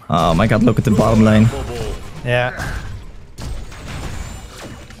Hammerstorm. Oh my god, look at the bottom lane. Yeah.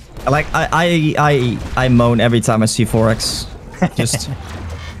 Like I moan every time I see Forex. Just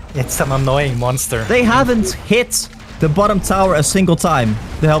it's an annoying monster. They haven't hit the bottom tower a single time,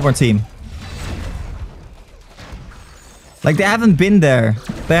 the Hellborn team. Like they haven't been there.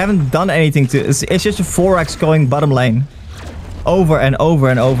 They haven't done anything to it's just a Forex going bottom lane. Over and over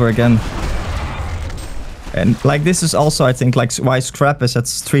and over again. And like this is also, I think, like why Scrap is at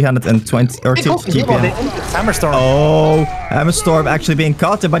 320 or 2 GPM. Hammerstorm. Oh, Hammerstorm actually being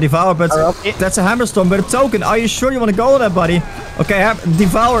caught there by Devour, but that's a Hammerstorm with a token. Are you sure you want to go on that, buddy? Okay,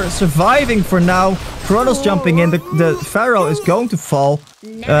 Devour surviving for now. Kronos jumping in. The Pharaoh is going to fall.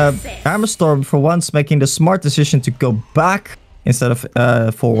 Hammerstorm for once making the smart decision to go back instead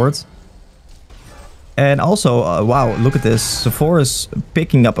of forward. And also, wow, look at this. Sephora is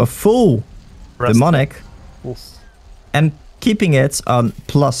picking up a full demonic. Oof. And keeping it on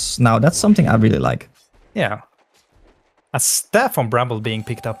plus now, that's something I really like. Yeah. A staff on Bramble being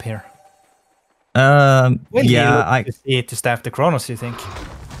picked up here. Yeah, To staff the Chronos, you think?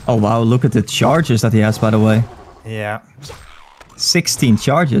 Oh wow, look at the charges that he has, by the way. Yeah. 16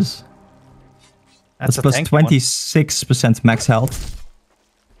 charges. That's plus 26% max health.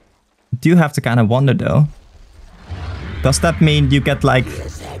 Do have to kind of wonder though. Does that mean you get like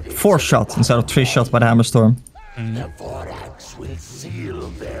 4 shots instead of 3 shots by the Hammerstorm?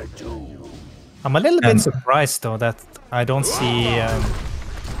 I'm a little bit surprised though that I don't see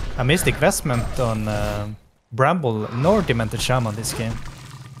a Mystic Vestment on Bramble nor Demented Shaman this game.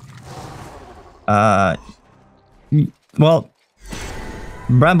 Well,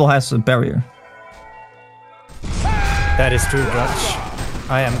 Bramble has a barrier. That is true, Dutch.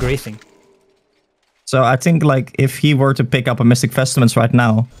 I am griefing. So I think like if he were to pick up a Mystic Vestments right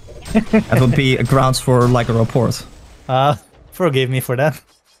now, that would be a grounds for like a report. Forgive me for that.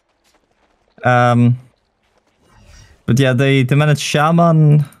 But yeah, the Demented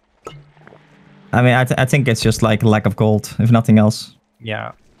Shaman. I mean, I think it's just like lack of gold, if nothing else. Yeah,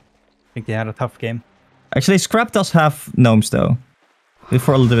 I think they had a tough game. Actually, Scrap does have gnomes though,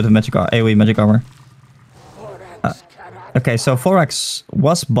 for a little bit of magic AoE magic armor. Okay, so Forax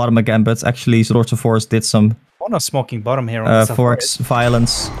was bottom again, but actually Lords of Forest did some smoking bottom here on Forax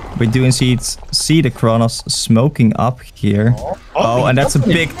violence. We do indeed see the Chronos smoking up here. Oh, and that's a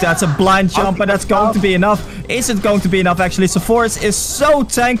blind jump, and that's going to be enough. Is it going to be enough actually? So Forest is so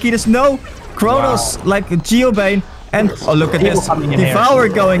tanky, there's no Chronos like Geobane. And oh, look at this, Devour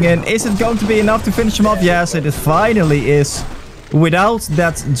going in. Is it going to be enough to finish him off? Yes, it finally is. Without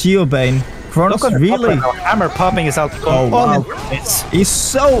that Geobane, Chronos really... Hammer popping is out. Oh, wow. He's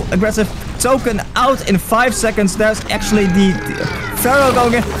so aggressive. Token out in 5 seconds. There's actually the Pharaoh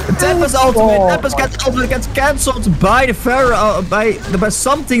going in. Tempest ultimate. Tempest ultimate gets cancelled by the Pharaoh. By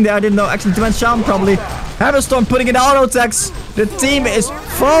something there I didn't know. Actually, Demented Shaman probably. Hammerstorm putting in auto attacks. The team is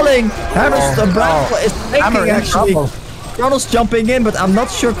falling. Hammerstorm is taking actually. Chronos jumping in, but I'm not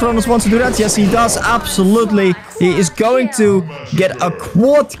sure Chronos wants to do that. Yes, he does. Absolutely. He is going to get a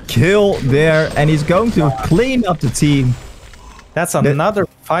quad kill there, and he's going to clean up the team. That's another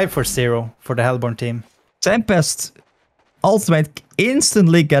 5-0 for the Hellborn team. Tempest ultimate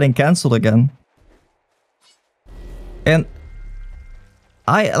instantly getting cancelled again. And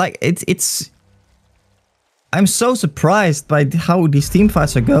I like it's I'm so surprised by how these team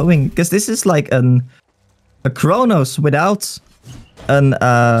fights are going, because this is like a Chronos without without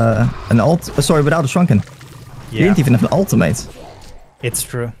a Shrunken. Yeah. He didn't even have an ultimate. It's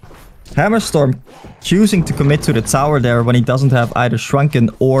true. Hammerstorm choosing to commit to the tower there when he doesn't have either Shrunken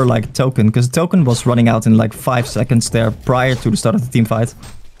or like Token, because Token was running out in like 5 seconds there prior to the start of the team fight.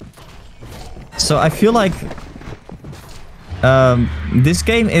 So I feel like this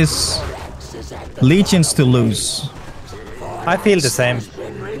game is Legions to lose. I feel the same.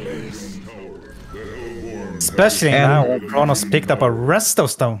 Especially now when Chronos picked up a Resto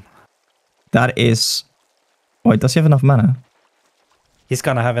Stone. That is... Wait, does he have enough mana? He's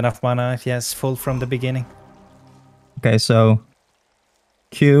gonna have enough mana if he has full from the beginning. Okay, so...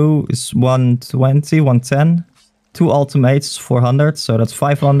 Q is 120, 110. 2 ultimates, 400, so that's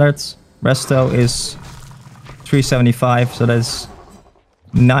 500. Resto is 375, so that's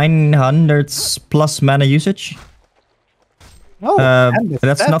 900 plus mana usage. Oh,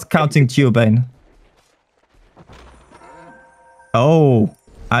 that's not counting Geobane. Oh,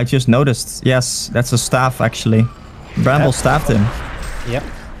 I just noticed. Yes, that's a staff actually. Bramble staffed him. Yep.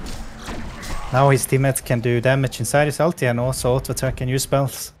 Now his teammate can do damage inside his ulti and also auto-attack and use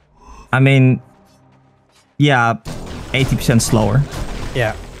spells. I mean, yeah, 80% slower.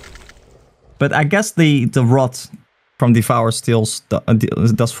 Yeah. But I guess the rot from Devour steals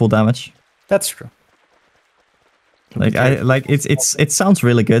does full damage. That's true. Like it sounds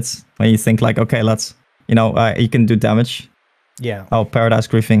really good when you think like, okay, let's, you can do damage. Yeah. Oh, Paradise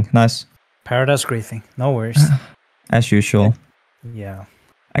Griefing, nice. Paradise Griefing, no worries. As usual. Yeah.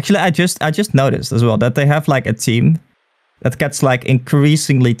 Actually, I just noticed as well that they have like a team that gets like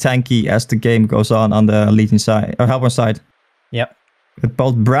increasingly tanky as the game goes on the Legion side or Hellborn side. Yep. With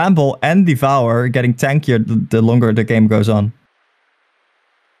both Bramble and Devour getting tankier the longer the game goes on.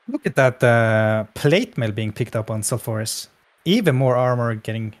 Look at that plate mail being picked up on Sulfuras. Even more armor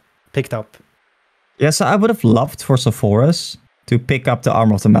getting picked up. Yeah, so I would have loved for Sulfuras to pick up the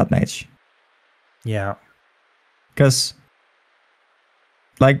armor of the Mad Mage. Yeah. Because,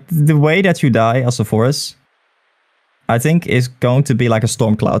 like, the way that you die as Sulfuras, I think is going to be like a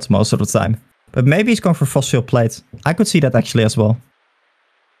Storm Cloud most of the time. But maybe he's going for Fossil Plate. I could see that actually as well.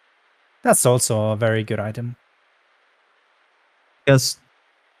 That's also a very good item. Because,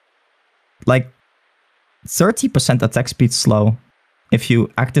 like, 30% attack speed slow if you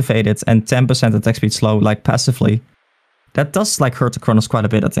activate it, and 10% attack speed slow like passively. That does like hurt the Kronos quite a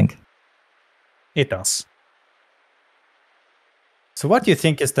bit, I think. It does. So what do you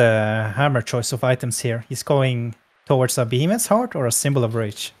think is the hammer choice of items here? He's going towards a Behemoth's Heart or a Symbol of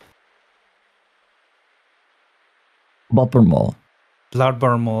Rage? Bloodborne Maul.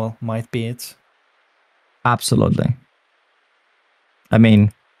 Bloodborne Maul might be it. Absolutely. I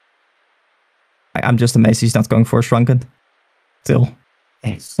mean, I'm just amazed he's not going for a Shrunken. Still.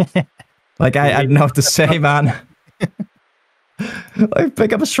 Like, I don't know what to say, man. Like,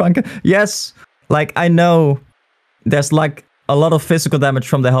 pick up a Shrunken. Yes, like, I know there's, like, a lot of physical damage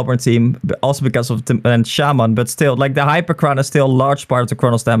from the Hellborn team, but also because of the Shaman, but still, like, the Hyper Crown is still a large part of the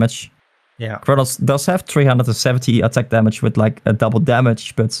Kronos damage. Yeah. Kronos does have 370 attack damage with, like, a double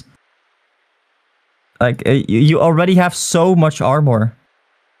damage, but... Like, you already have so much armor.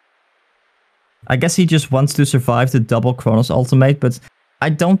 I guess he just wants to survive the double Kronos ultimate, but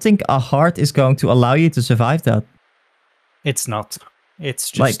I don't think a heart is going to allow you to survive that. It's not. It's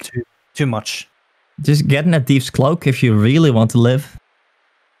just Like, too much. Just getting a Thief's Cloak if you really want to live.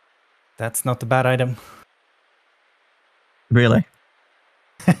 That's not a bad item. Really?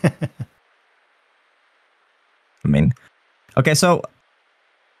 I mean... Okay, so...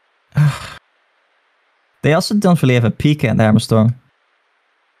 They also don't really have a PK in the Hammerstorm.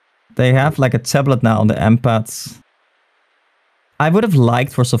 They have like a tablet now on the empaths. I would have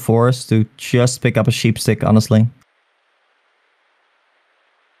liked for Sephoris to just pick up a sheep stick, honestly.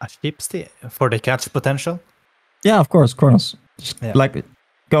 A sheep stick for the catch potential? Yeah, of course, Kronos. Just like,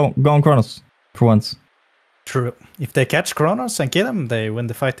 go on Kronos for once. True. If they catch Kronos and kill him, they win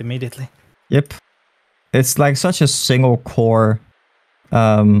the fight immediately. Yep. It's like such a single core...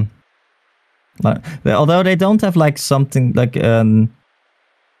 although they don't have like something like a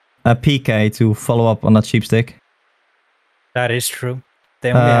PK to follow up on that sheep stick. That is true.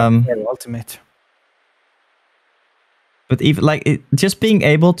 They only have their ultimate. But even like just being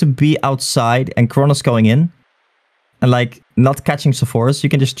able to be outside and Kronos going in, and like not catching Sephoris, you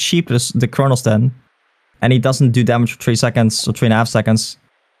can just sheep the Kronos then, and he doesn't do damage for 3 seconds or 3.5 seconds.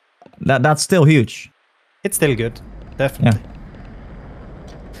 That's still huge. It's still good, definitely. Yeah.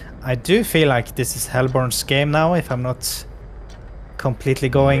 I do feel like this is Hellborn's game now, if I'm not completely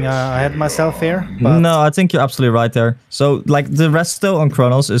going ahead myself here. But no, I think you're absolutely right there. So, like, the resto on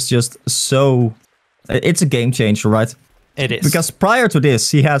Kronos is just so... It's a game changer, right? It is. Because prior to this,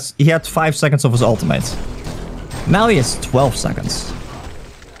 he had 5 seconds of his ultimate. Now he has 12 seconds.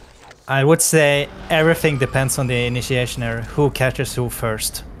 I would say everything depends on the initiation error. Who catches who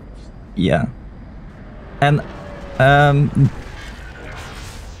first. Yeah. And...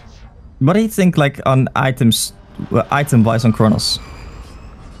 what do you think, like, on item-wise on Kronos?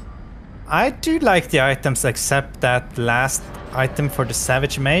 I do like the items, except that last item for the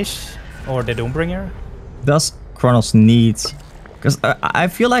Savage Mage or the Doombringer. Does Kronos need... Because I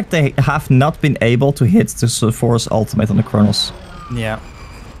feel like they have not been able to hit the Sephoris ultimate on the Kronos. Yeah.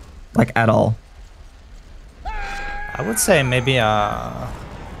 Like, at all. I would say maybe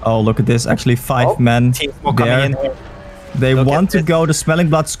Oh, look at this. Actually, 5 men there. In here. They want to go. The Smelling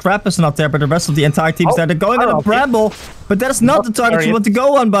Blood Scrap is not there, but the rest of the entire team is there. They're going on a Bramble, but that is not the target you want to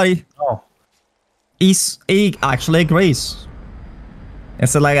go on, buddy. Oh. He actually agrees.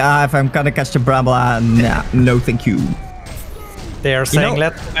 It's like, if I'm gonna catch the Bramble, nah, no thank you. They are saying,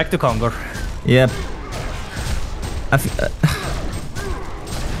 let's go back to Kongor. Yep.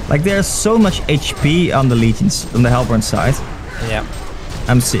 Like, there's so much HP on the Legions, on the Hellborn side. Yeah.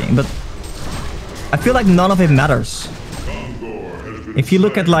 I'm seeing, but I feel like none of it matters. If you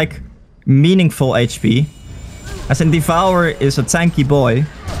look at, like, meaningful HP, as in Devour is a tanky boy,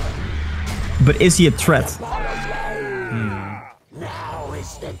 but is he a threat?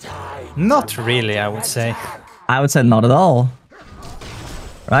 Not really, I would say. I would say not at all.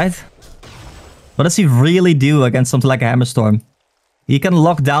 Right? What does he really do against something like a Hammerstorm? He can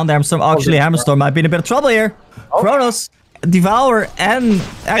lock down the Hammerstorm. Actually, Hammerstorm might be in a bit of trouble here. Kronos, Devour, and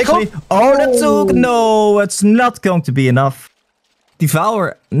actually... Oh, that took... No, it's not going to be enough.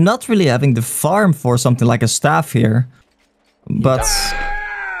 Devour not really having the farm for something like a staff here. But...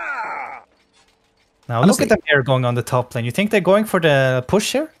 Now honestly, look at them here going on the top lane. You think they're going for the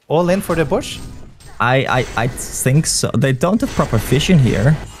push here? All in for the push? I think so. They don't have proper vision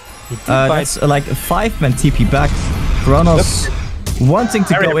here. That's like a 5-man TP back. Kronos wanting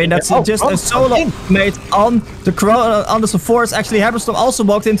to go in. That's just a solo ultimate on the Sephoris. Actually, Hammerstorm also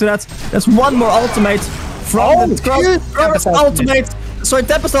walked into that. There's one more ultimate from the Kronos ultimate. sorry,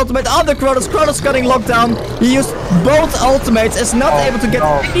 Tempest ultimate on the Kronos. Kronos getting locked down. He used both ultimates. Is not able to get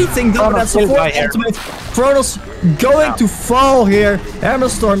anything done. That's the fourth ultimate. Kronos going to fall here.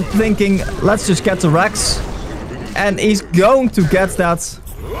 Hammerstorm thinking, let's just get the Rex. And he's going to get that.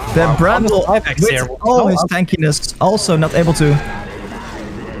 The Bramble with all his tankiness also not able to.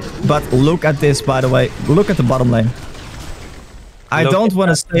 But look at this, by the way. Look at the bottom lane. I don't want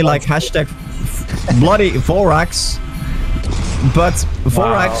to say like hashtag bloody Vorax. But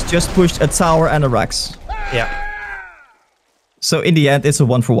Vorax just pushed a tower and a Rex. Yeah. So in the end, it's a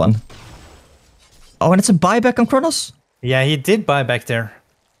 1-for-1. Oh, and it's a buyback on Kronos? Yeah, he did buy back there.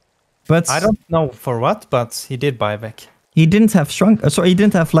 But I don't know for what, but he did buy back. He didn't have he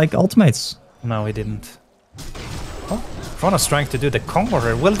didn't have like ultimates. No, he didn't. Oh, Kronos trying to do the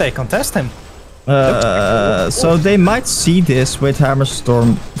combo. Will they contest him? So they might see this with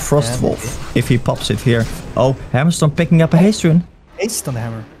Hammerstorm Frostwolf if he pops it here. Oh, Hammerstorm picking up a haste rune. Haste on the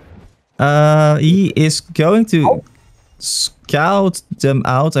hammer. He is going to scout them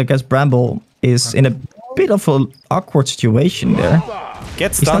out. I guess Bramble is in a bit of an awkward situation there.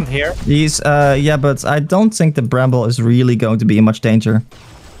 Gets stunned here. He's yeah, but I don't think the Bramble is really going to be in much danger.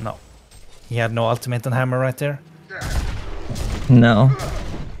 No. He had no ultimate on hammer right there. No.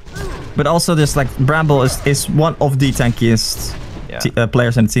 But also there's like Bramble is one of the tankiest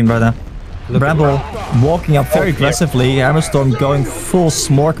players in the team right now. Bramble walking up very aggressively. Hammerstorm going full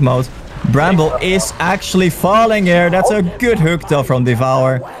smork mode. Bramble is actually falling here. That's a good hook though from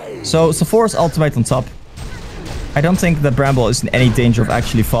Devour. So Sephora's ultimate on top. I don't think that Bramble is in any danger of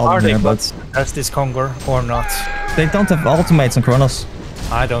actually falling here, but that's this Kongor or not. They don't have ultimates on Kronos.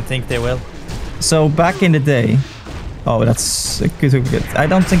 I don't think they will. So back in the day, oh, that's a good hook. I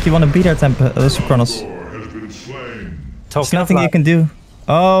don't think you want to beat our Kronos. There's nothing you can do.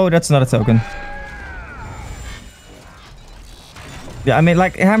 Oh, that's not a token. Yeah, I mean,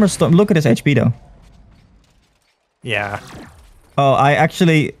 like Hammerstorm. Look at his HP though. Yeah. Oh, I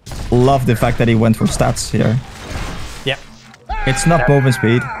actually love the fact that he went for stats here. Yeah. It's not movement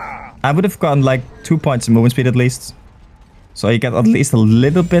speed. I would have gotten like 2 points in movement speed at least. So you get at least a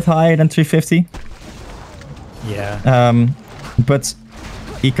little bit higher than 350. Yeah. But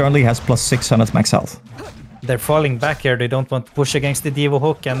he currently has plus 600 max health. They're falling back here. They don't want to push against the Devo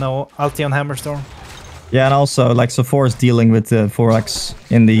hook and no ulti on Hammerstorm. Yeah, and also like Sephora is dealing with the 4x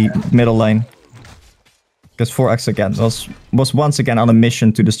in the middle lane. Because 4x again was once again on a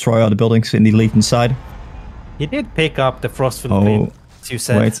mission to destroy all the buildings in the Legion side. He did pick up the Frostful Beam, as you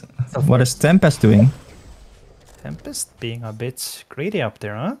said. Wait, what is Tempest doing? Tempest being a bit greedy up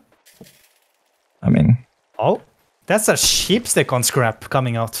there, huh? I mean... Oh, that's a sheepstick on scrap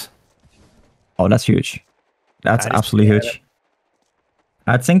coming out. Oh, that's huge. That's absolutely huge.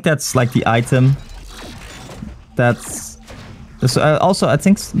 I think that's like the item. That's... also, I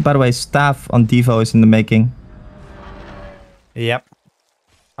think, by the way, staff on Devo is in the making. Yep.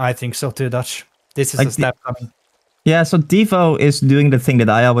 I think so too, Dutch. This is like a staff coming. Yeah, so Devo is doing the thing that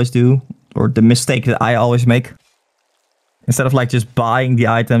I always do, or the mistake that I always make. Instead of like just buying the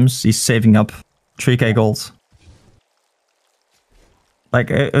items, he's saving up 3k gold. Like,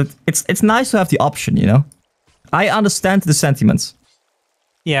 it's nice to have the option, you know? I understand the sentiments.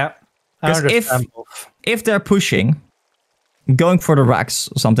 Yeah. Because if they're pushing, going for the racks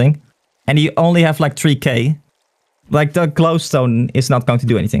or something, and you only have like 3k, like the glowstone is not going to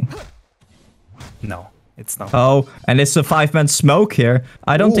do anything. No, it's not. Oh, and it's a 5-man smoke here.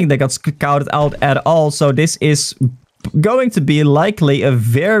 I don't think they got scouted out at all, so this is going to be likely a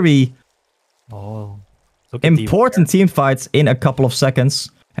very important team fight in a couple of seconds.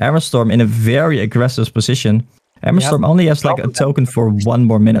 Hammerstorm in a very aggressive position. Hammerstorm only has like a token for 1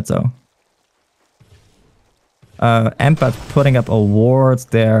 more minute though. Empath putting up a ward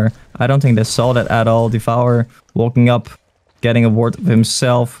there. I don't think they saw that at all. Devour walking up, getting a ward of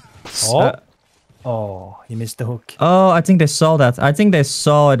himself. He missed the hook. Oh, I think they saw that. I think they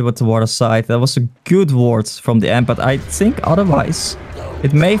saw it with the water side. That was a good ward from the Empath. I think otherwise,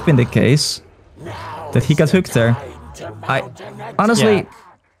 it may have been the case that he got hooked there. I honestly...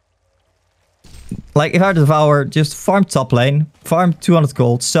 Like, if I Devour, just farm top lane, farm 200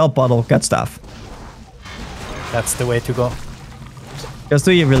 gold, sell bottle, get staff. That's the way to go. Because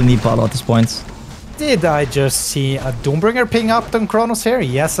do you really need bottle at this point? Did I just see a Doombringer ping up on Kronos here?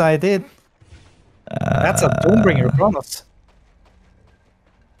 Yes, I did. That's a Doombringer Kronos.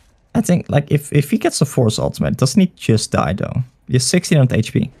 I think, like, if he gets a Force ultimate, doesn't he just die, though? He's 1600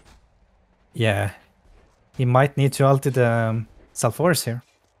 HP. Yeah. He might need to ulti the Salforce here.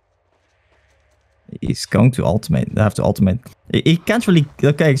 He's going to have to ultimate. He can't really...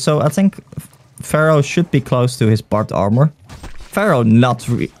 Okay, so I think Pharaoh should be close to his barbed armor. Pharaoh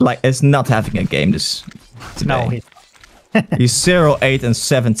is not having a game this today. No, he's He's 0, 8, and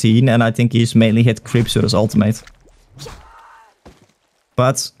 17, and I think he's mainly hit creeps with his ultimate.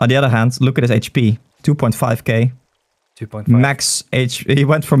 But on the other hand, look at his HP, 2.5k. 2.5. Max HP. He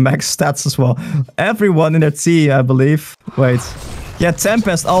went for max stats as well. Everyone in their team, I believe. Wait. Yeah,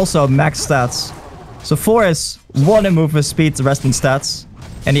 Tempest also max stats. So 4 is 1 in movement speed, the rest in stats.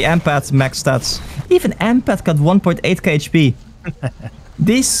 And the Empath max stats. Even Empath got 1.8k HP.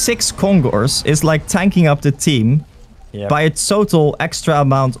 These 6 Kongors is like tanking up the team by a total extra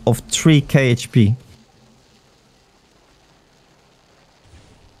amount of 3k HP.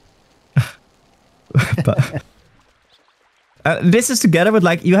 But this is together with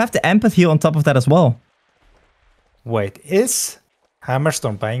like you have the Empath heal on top of that as well. Wait, is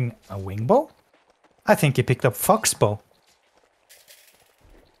Hammerstorm buying a wing bow? I think he picked up Fox bow.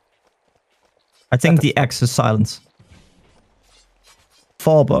 I think the X is silent.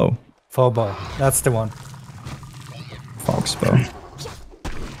 Fall bow. Fall bow, that's the one. Fox bow.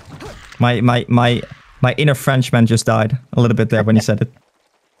 My inner Frenchman just died a little bit there when he said it.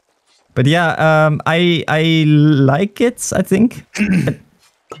 But yeah, I like it, I think.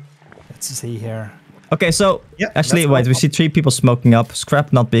 Let's see here. Okay, so actually, wait, we see 3 people smoking up.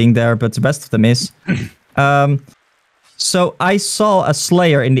 Scrap not being there, but the rest of them is. So I saw a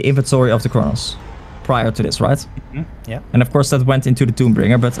Slayer in the inventory of the Chronos prior to this, right? Mm-hmm. Yeah. And of course that went into the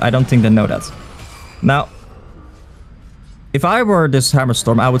Doombringer, but I don't think they know that. Now, if I were this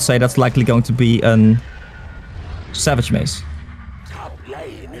Hammerstorm, I would say that's likely going to be an Savage Maze.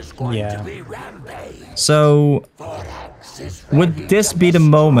 Yeah. So, would this be the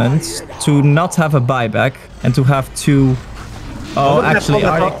moment to not have a buyback and to have to... Oh, actually,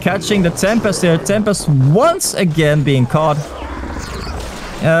 are they catching the Tempest there? Tempest once again being caught.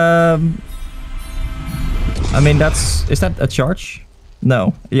 I mean, that's... Is that a charge?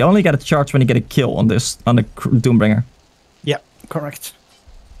 No. You only get a charge when you get a kill on this, on the Doombringer. Yeah, correct.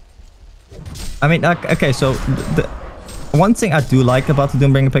 I mean, okay, so... One thing I do like about the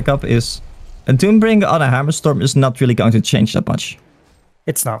Doombringer pickup is a Doombringer on a Hammerstorm is not really going to change that much.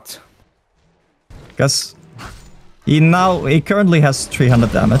 It's not. Because he currently has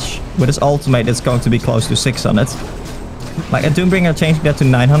 300 damage. With his ultimate, it's going to be close to 600. Like a Doombringer changing that to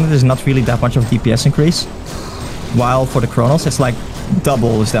 900 is not really that much of a DPS increase. While for the Chronos, it's like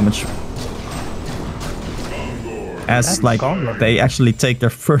double his damage. As like they actually take their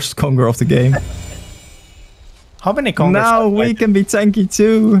first Conger of the game. How many Congers? Now we can be tanky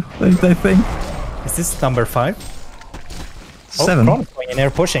too, I think. Is this number 5? 7. Oh, going in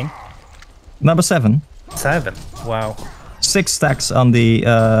there pushing. Number 7. 7. Wow. 6 stacks on the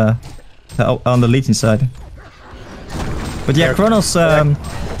Legion side. But yeah, Chronos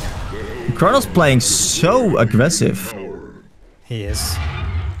playing so aggressive. He is.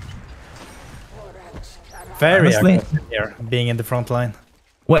 Very aggressive here, being in the front line.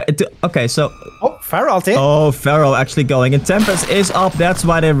 Wait, okay, so... Oh, Pharaoh ulti. Oh, Pharaoh actually going. And Tempest is up. That's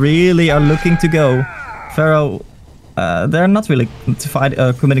why they really are looking to go. Pharaoh, they're not really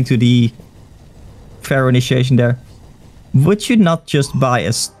committing to the Pharaoh initiation there. Would you not just buy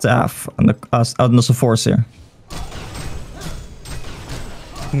a staff on the Force here?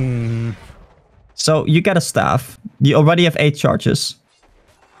 So you get a staff. You already have 8 charges.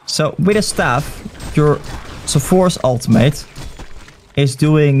 So with a staff, your Force ultimate is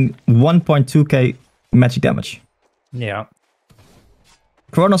doing 1.2k magic damage. Yeah.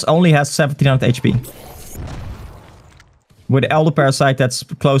 Chronos only has 1700 HP. With the Elder Parasite, that's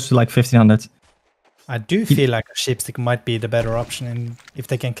close to like 1500. I do feel like a Sheepstick might be the better option if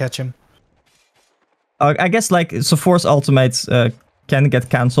they can catch him. I guess like Force ultimate can get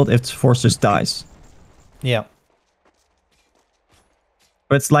cancelled if Force just dies. Yeah.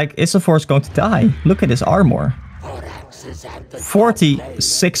 But it's like, is Force going to die? Look at his armor.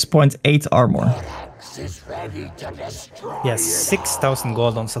 46.8 armor. Yes, 6,000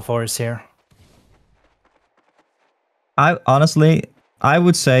 gold on Sulfuris here. I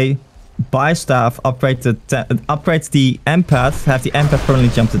would say buy staff, upgrade the Empath, have the Empath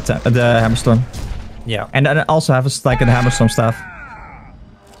permanently jump the Hammerstorm. Yeah. And then also have a stack of the Hammerstorm staff.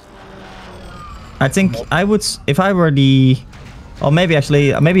 I think I would, if I were the... Or maybe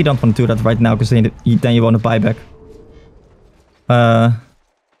actually, maybe you don't want to do that right now because then you want to buy back.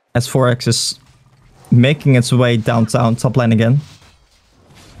 As 4X is making its way downtown top lane again.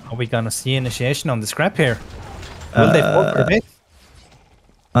 Are we gonna see initiation on the scrap here? Will they fall for a bit?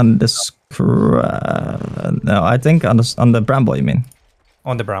 On the scrap... No, I think on the Bramble, you mean?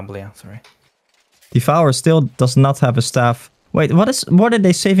 On the Bramble, yeah, sorry. Devourer still does not have a staff. Wait, what are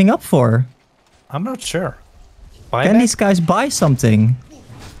they saving up for? I'm not sure. Can these guys buy something?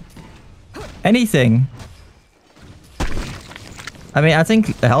 Anything? I mean, I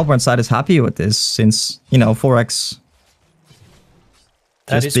think the Hellborn side is happy with this since, you know, 4x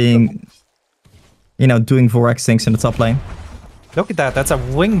just being, you know, doing 4x things in the top lane. Look at that. That's a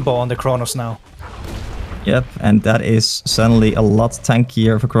wing bow on the Kronos now. Yep, and that is suddenly a lot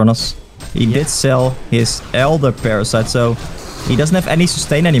tankier for Kronos. He did sell his Elder Parasite, so he doesn't have any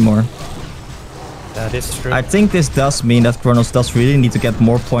sustain anymore. That is true. I think this does mean that Kronos does really need to get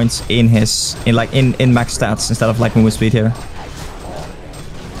more points in his in max stats instead of like movement speed here.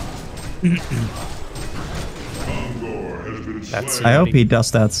 I hope he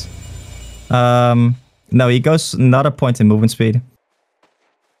does that. No, he goes another point in movement speed.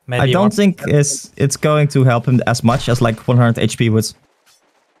 Maybe I don't think it's going to help him as much as like 100 HP would.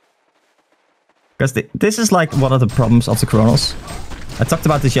 Because this is like one of the problems of the Kronos. I talked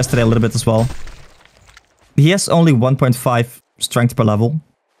about this yesterday a little bit as well. He has only 1.5 strength per level,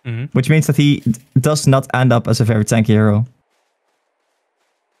 which means that he does not end up as a very tanky hero.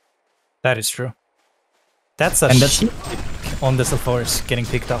 That is true. That's a sheep on the Sulfuris getting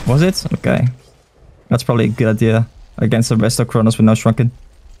picked up. Was it? Okay. That's probably a good idea against the rest of Kronos with no Shrunken.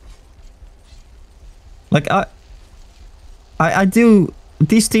 Like, I do...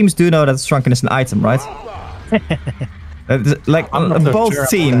 These teams do know that Shrunken is an item, right? Like, both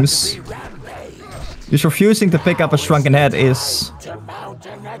teams... Just refusing to pick up a Shrunken Head is...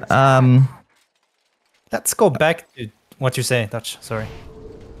 Let's go back to what you say, Dutch. Sorry.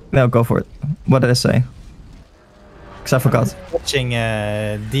 No, go for it. What did I say? Because I forgot. Watching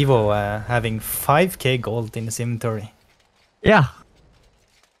Devo having 5k gold in his inventory. Yeah.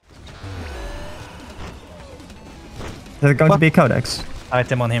 Is it going to be a codex?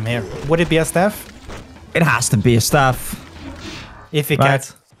 Item on him here. Would it be a staff? It has to be a staff. If he can.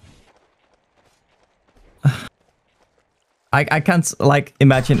 I can't like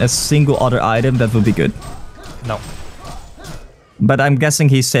imagine a single other item that would be good. No. But I'm guessing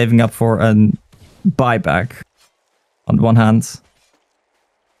he's saving up for a buyback. On one hand.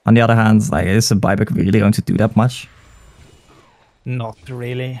 On the other hand, like, is a buyback really going to do that much? Not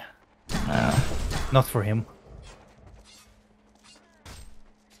really. Not for him.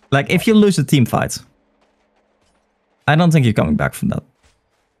 Like, if you lose a team fight, I don't think you're coming back from that.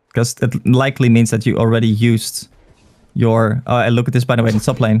 Because it likely means that you already used your... look at this, by the way, in the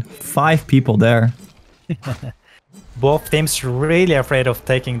top lane. 5 people there. Both teams really afraid of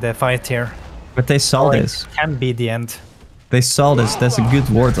taking the fight here. But they saw this. It can be the end. They saw this. There's a good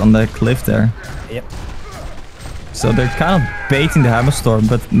ward on the cliff there. Yep. So they're kind of baiting the Hammerstorm,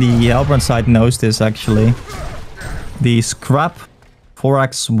 but the Hellborn side knows this actually. The Scrap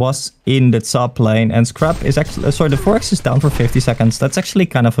 4x was in the top lane, and Scrap is actually... sorry, the 4x is down for 50 seconds. That's actually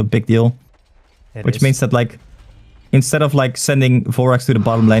kind of a big deal. Which means that, like, instead of, like, sending 4x to the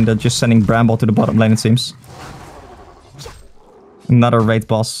bottom lane, they're just sending Bramble to the bottom lane, it seems. Another raid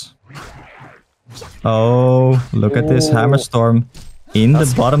boss. Oh, look at this Hammerstorm in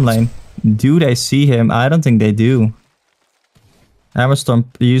the bottom lane. Do they see him? I don't think they do. Hammerstorm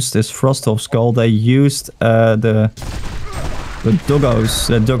used this Frostwolf Skull. They used the doggos.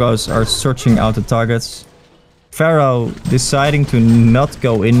 The doggos are searching out the targets. Pharaoh deciding to not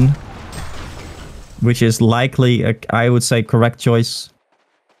go in, which is likely, I would say, correct choice.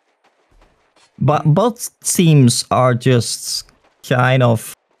 But both teams are just kind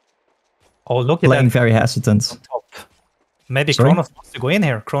of playing very hesitant. Maybe Kronos wants to go in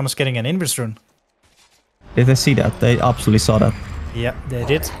here. Kronos getting an Invis rune. Did they see that? They absolutely saw that. Yeah, they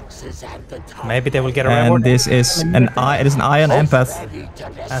did. Maybe they will get a reward. And this is an Ion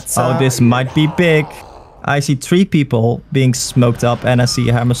Empath. This might be big. I see 3 people being smoked up, and I see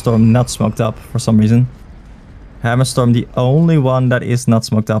Hammerstorm not smoked up for some reason. Hammerstorm, the only one that is not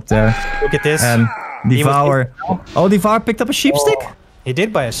smoked up there. Look at this. And Devour. Oh, Devour picked up a sheep stick? He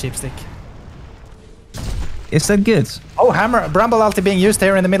did buy a sheep stick. Is that good? Oh, Bramble ulti being used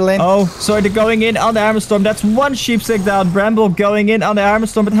here in the middle lane. Oh, sorry, they're going in on the Hammerstorm. That's 1 sheep stick down. Bramble going in on the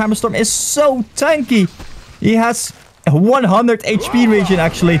Hammerstorm, but Hammerstorm is so tanky. He has 100 HP regen,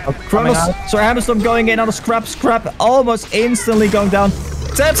 actually. Kronos, sorry, Hammerstorm going in on the Scrap. Scrap almost instantly going down.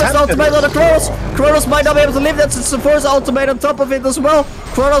 Tempest ultimate on the Kronos. Kronos might not be able to live. That's the first ultimate on top of it as well.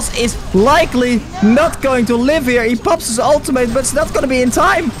 Kronos is likely not going to live here. He pops his ultimate, but it's not going to be in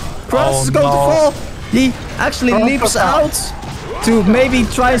time. Kronos is going to fall. He actually leaps out to maybe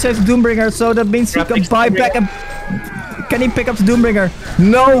try and save the Doombringer, so that means he can buy back and... Can he pick up the Doombringer?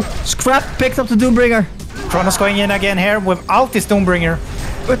 No! Scrap picked up the Doombringer. Kronos going in again here without his Doombringer.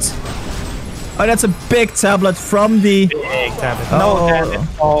 But Oh, that's a big tablet from the... Big tablet. Oh. No damage.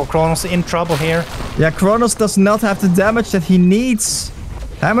 Oh, Kronos in trouble here. Yeah, Kronos does not have the damage that he needs.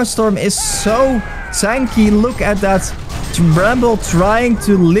 Hammerstorm is so tanky. Look at that. Bramble trying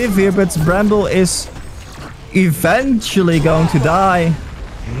to live here, but Bramble is eventually going to die.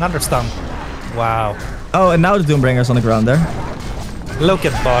 Another stun. Wow. Oh, and now the Doombringer's on the ground there. Look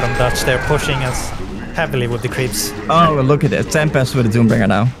at bottom Dutch. They're pushing us heavily with the creeps. Oh, look at it. Tempest with the Doombringer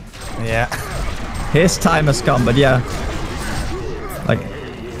now. Yeah. His time has come, but yeah. Like,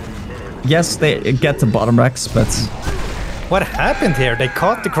 yes, they get the bottom racks, but... What happened here? They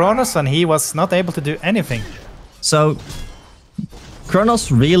caught the Kronos and he was not able to do anything. So,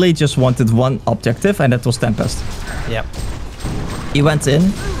 Kronos really just wanted one objective, and that was Tempest. Yep. He went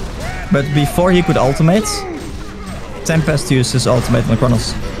in, but before he could ultimate, Tempest used his ultimate on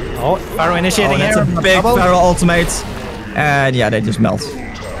Kronos. Oh, Pharaoh initiating That's here. a big Pharaoh ultimate. And yeah, they just melt.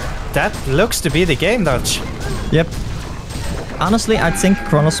 That looks to be the game, Dutch. Yep. Honestly, I think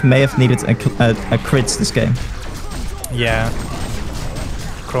Kronos may have needed a crit this game. Yeah.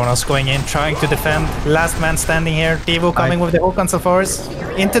 Kronos going in, trying to defend. Last man standing here. Devo coming with the hook on Sephoris.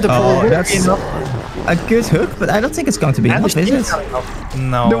 Into the pool. Oh, that's a good hook, but I don't think it's going to be enough, is it?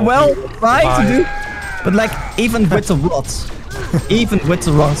 No. The well trying to do, but like even with the rods,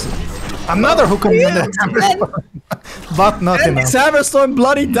 Another hook on the but not and enough. Hammerstorm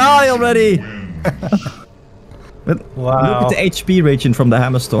bloody die already. But Wow. look at the HP region from the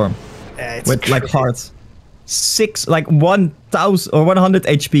Hammerstorm It's with like crazy. heart. 1,000 or 100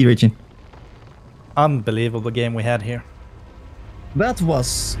 HP region. Unbelievable game we had here. That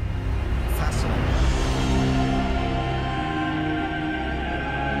was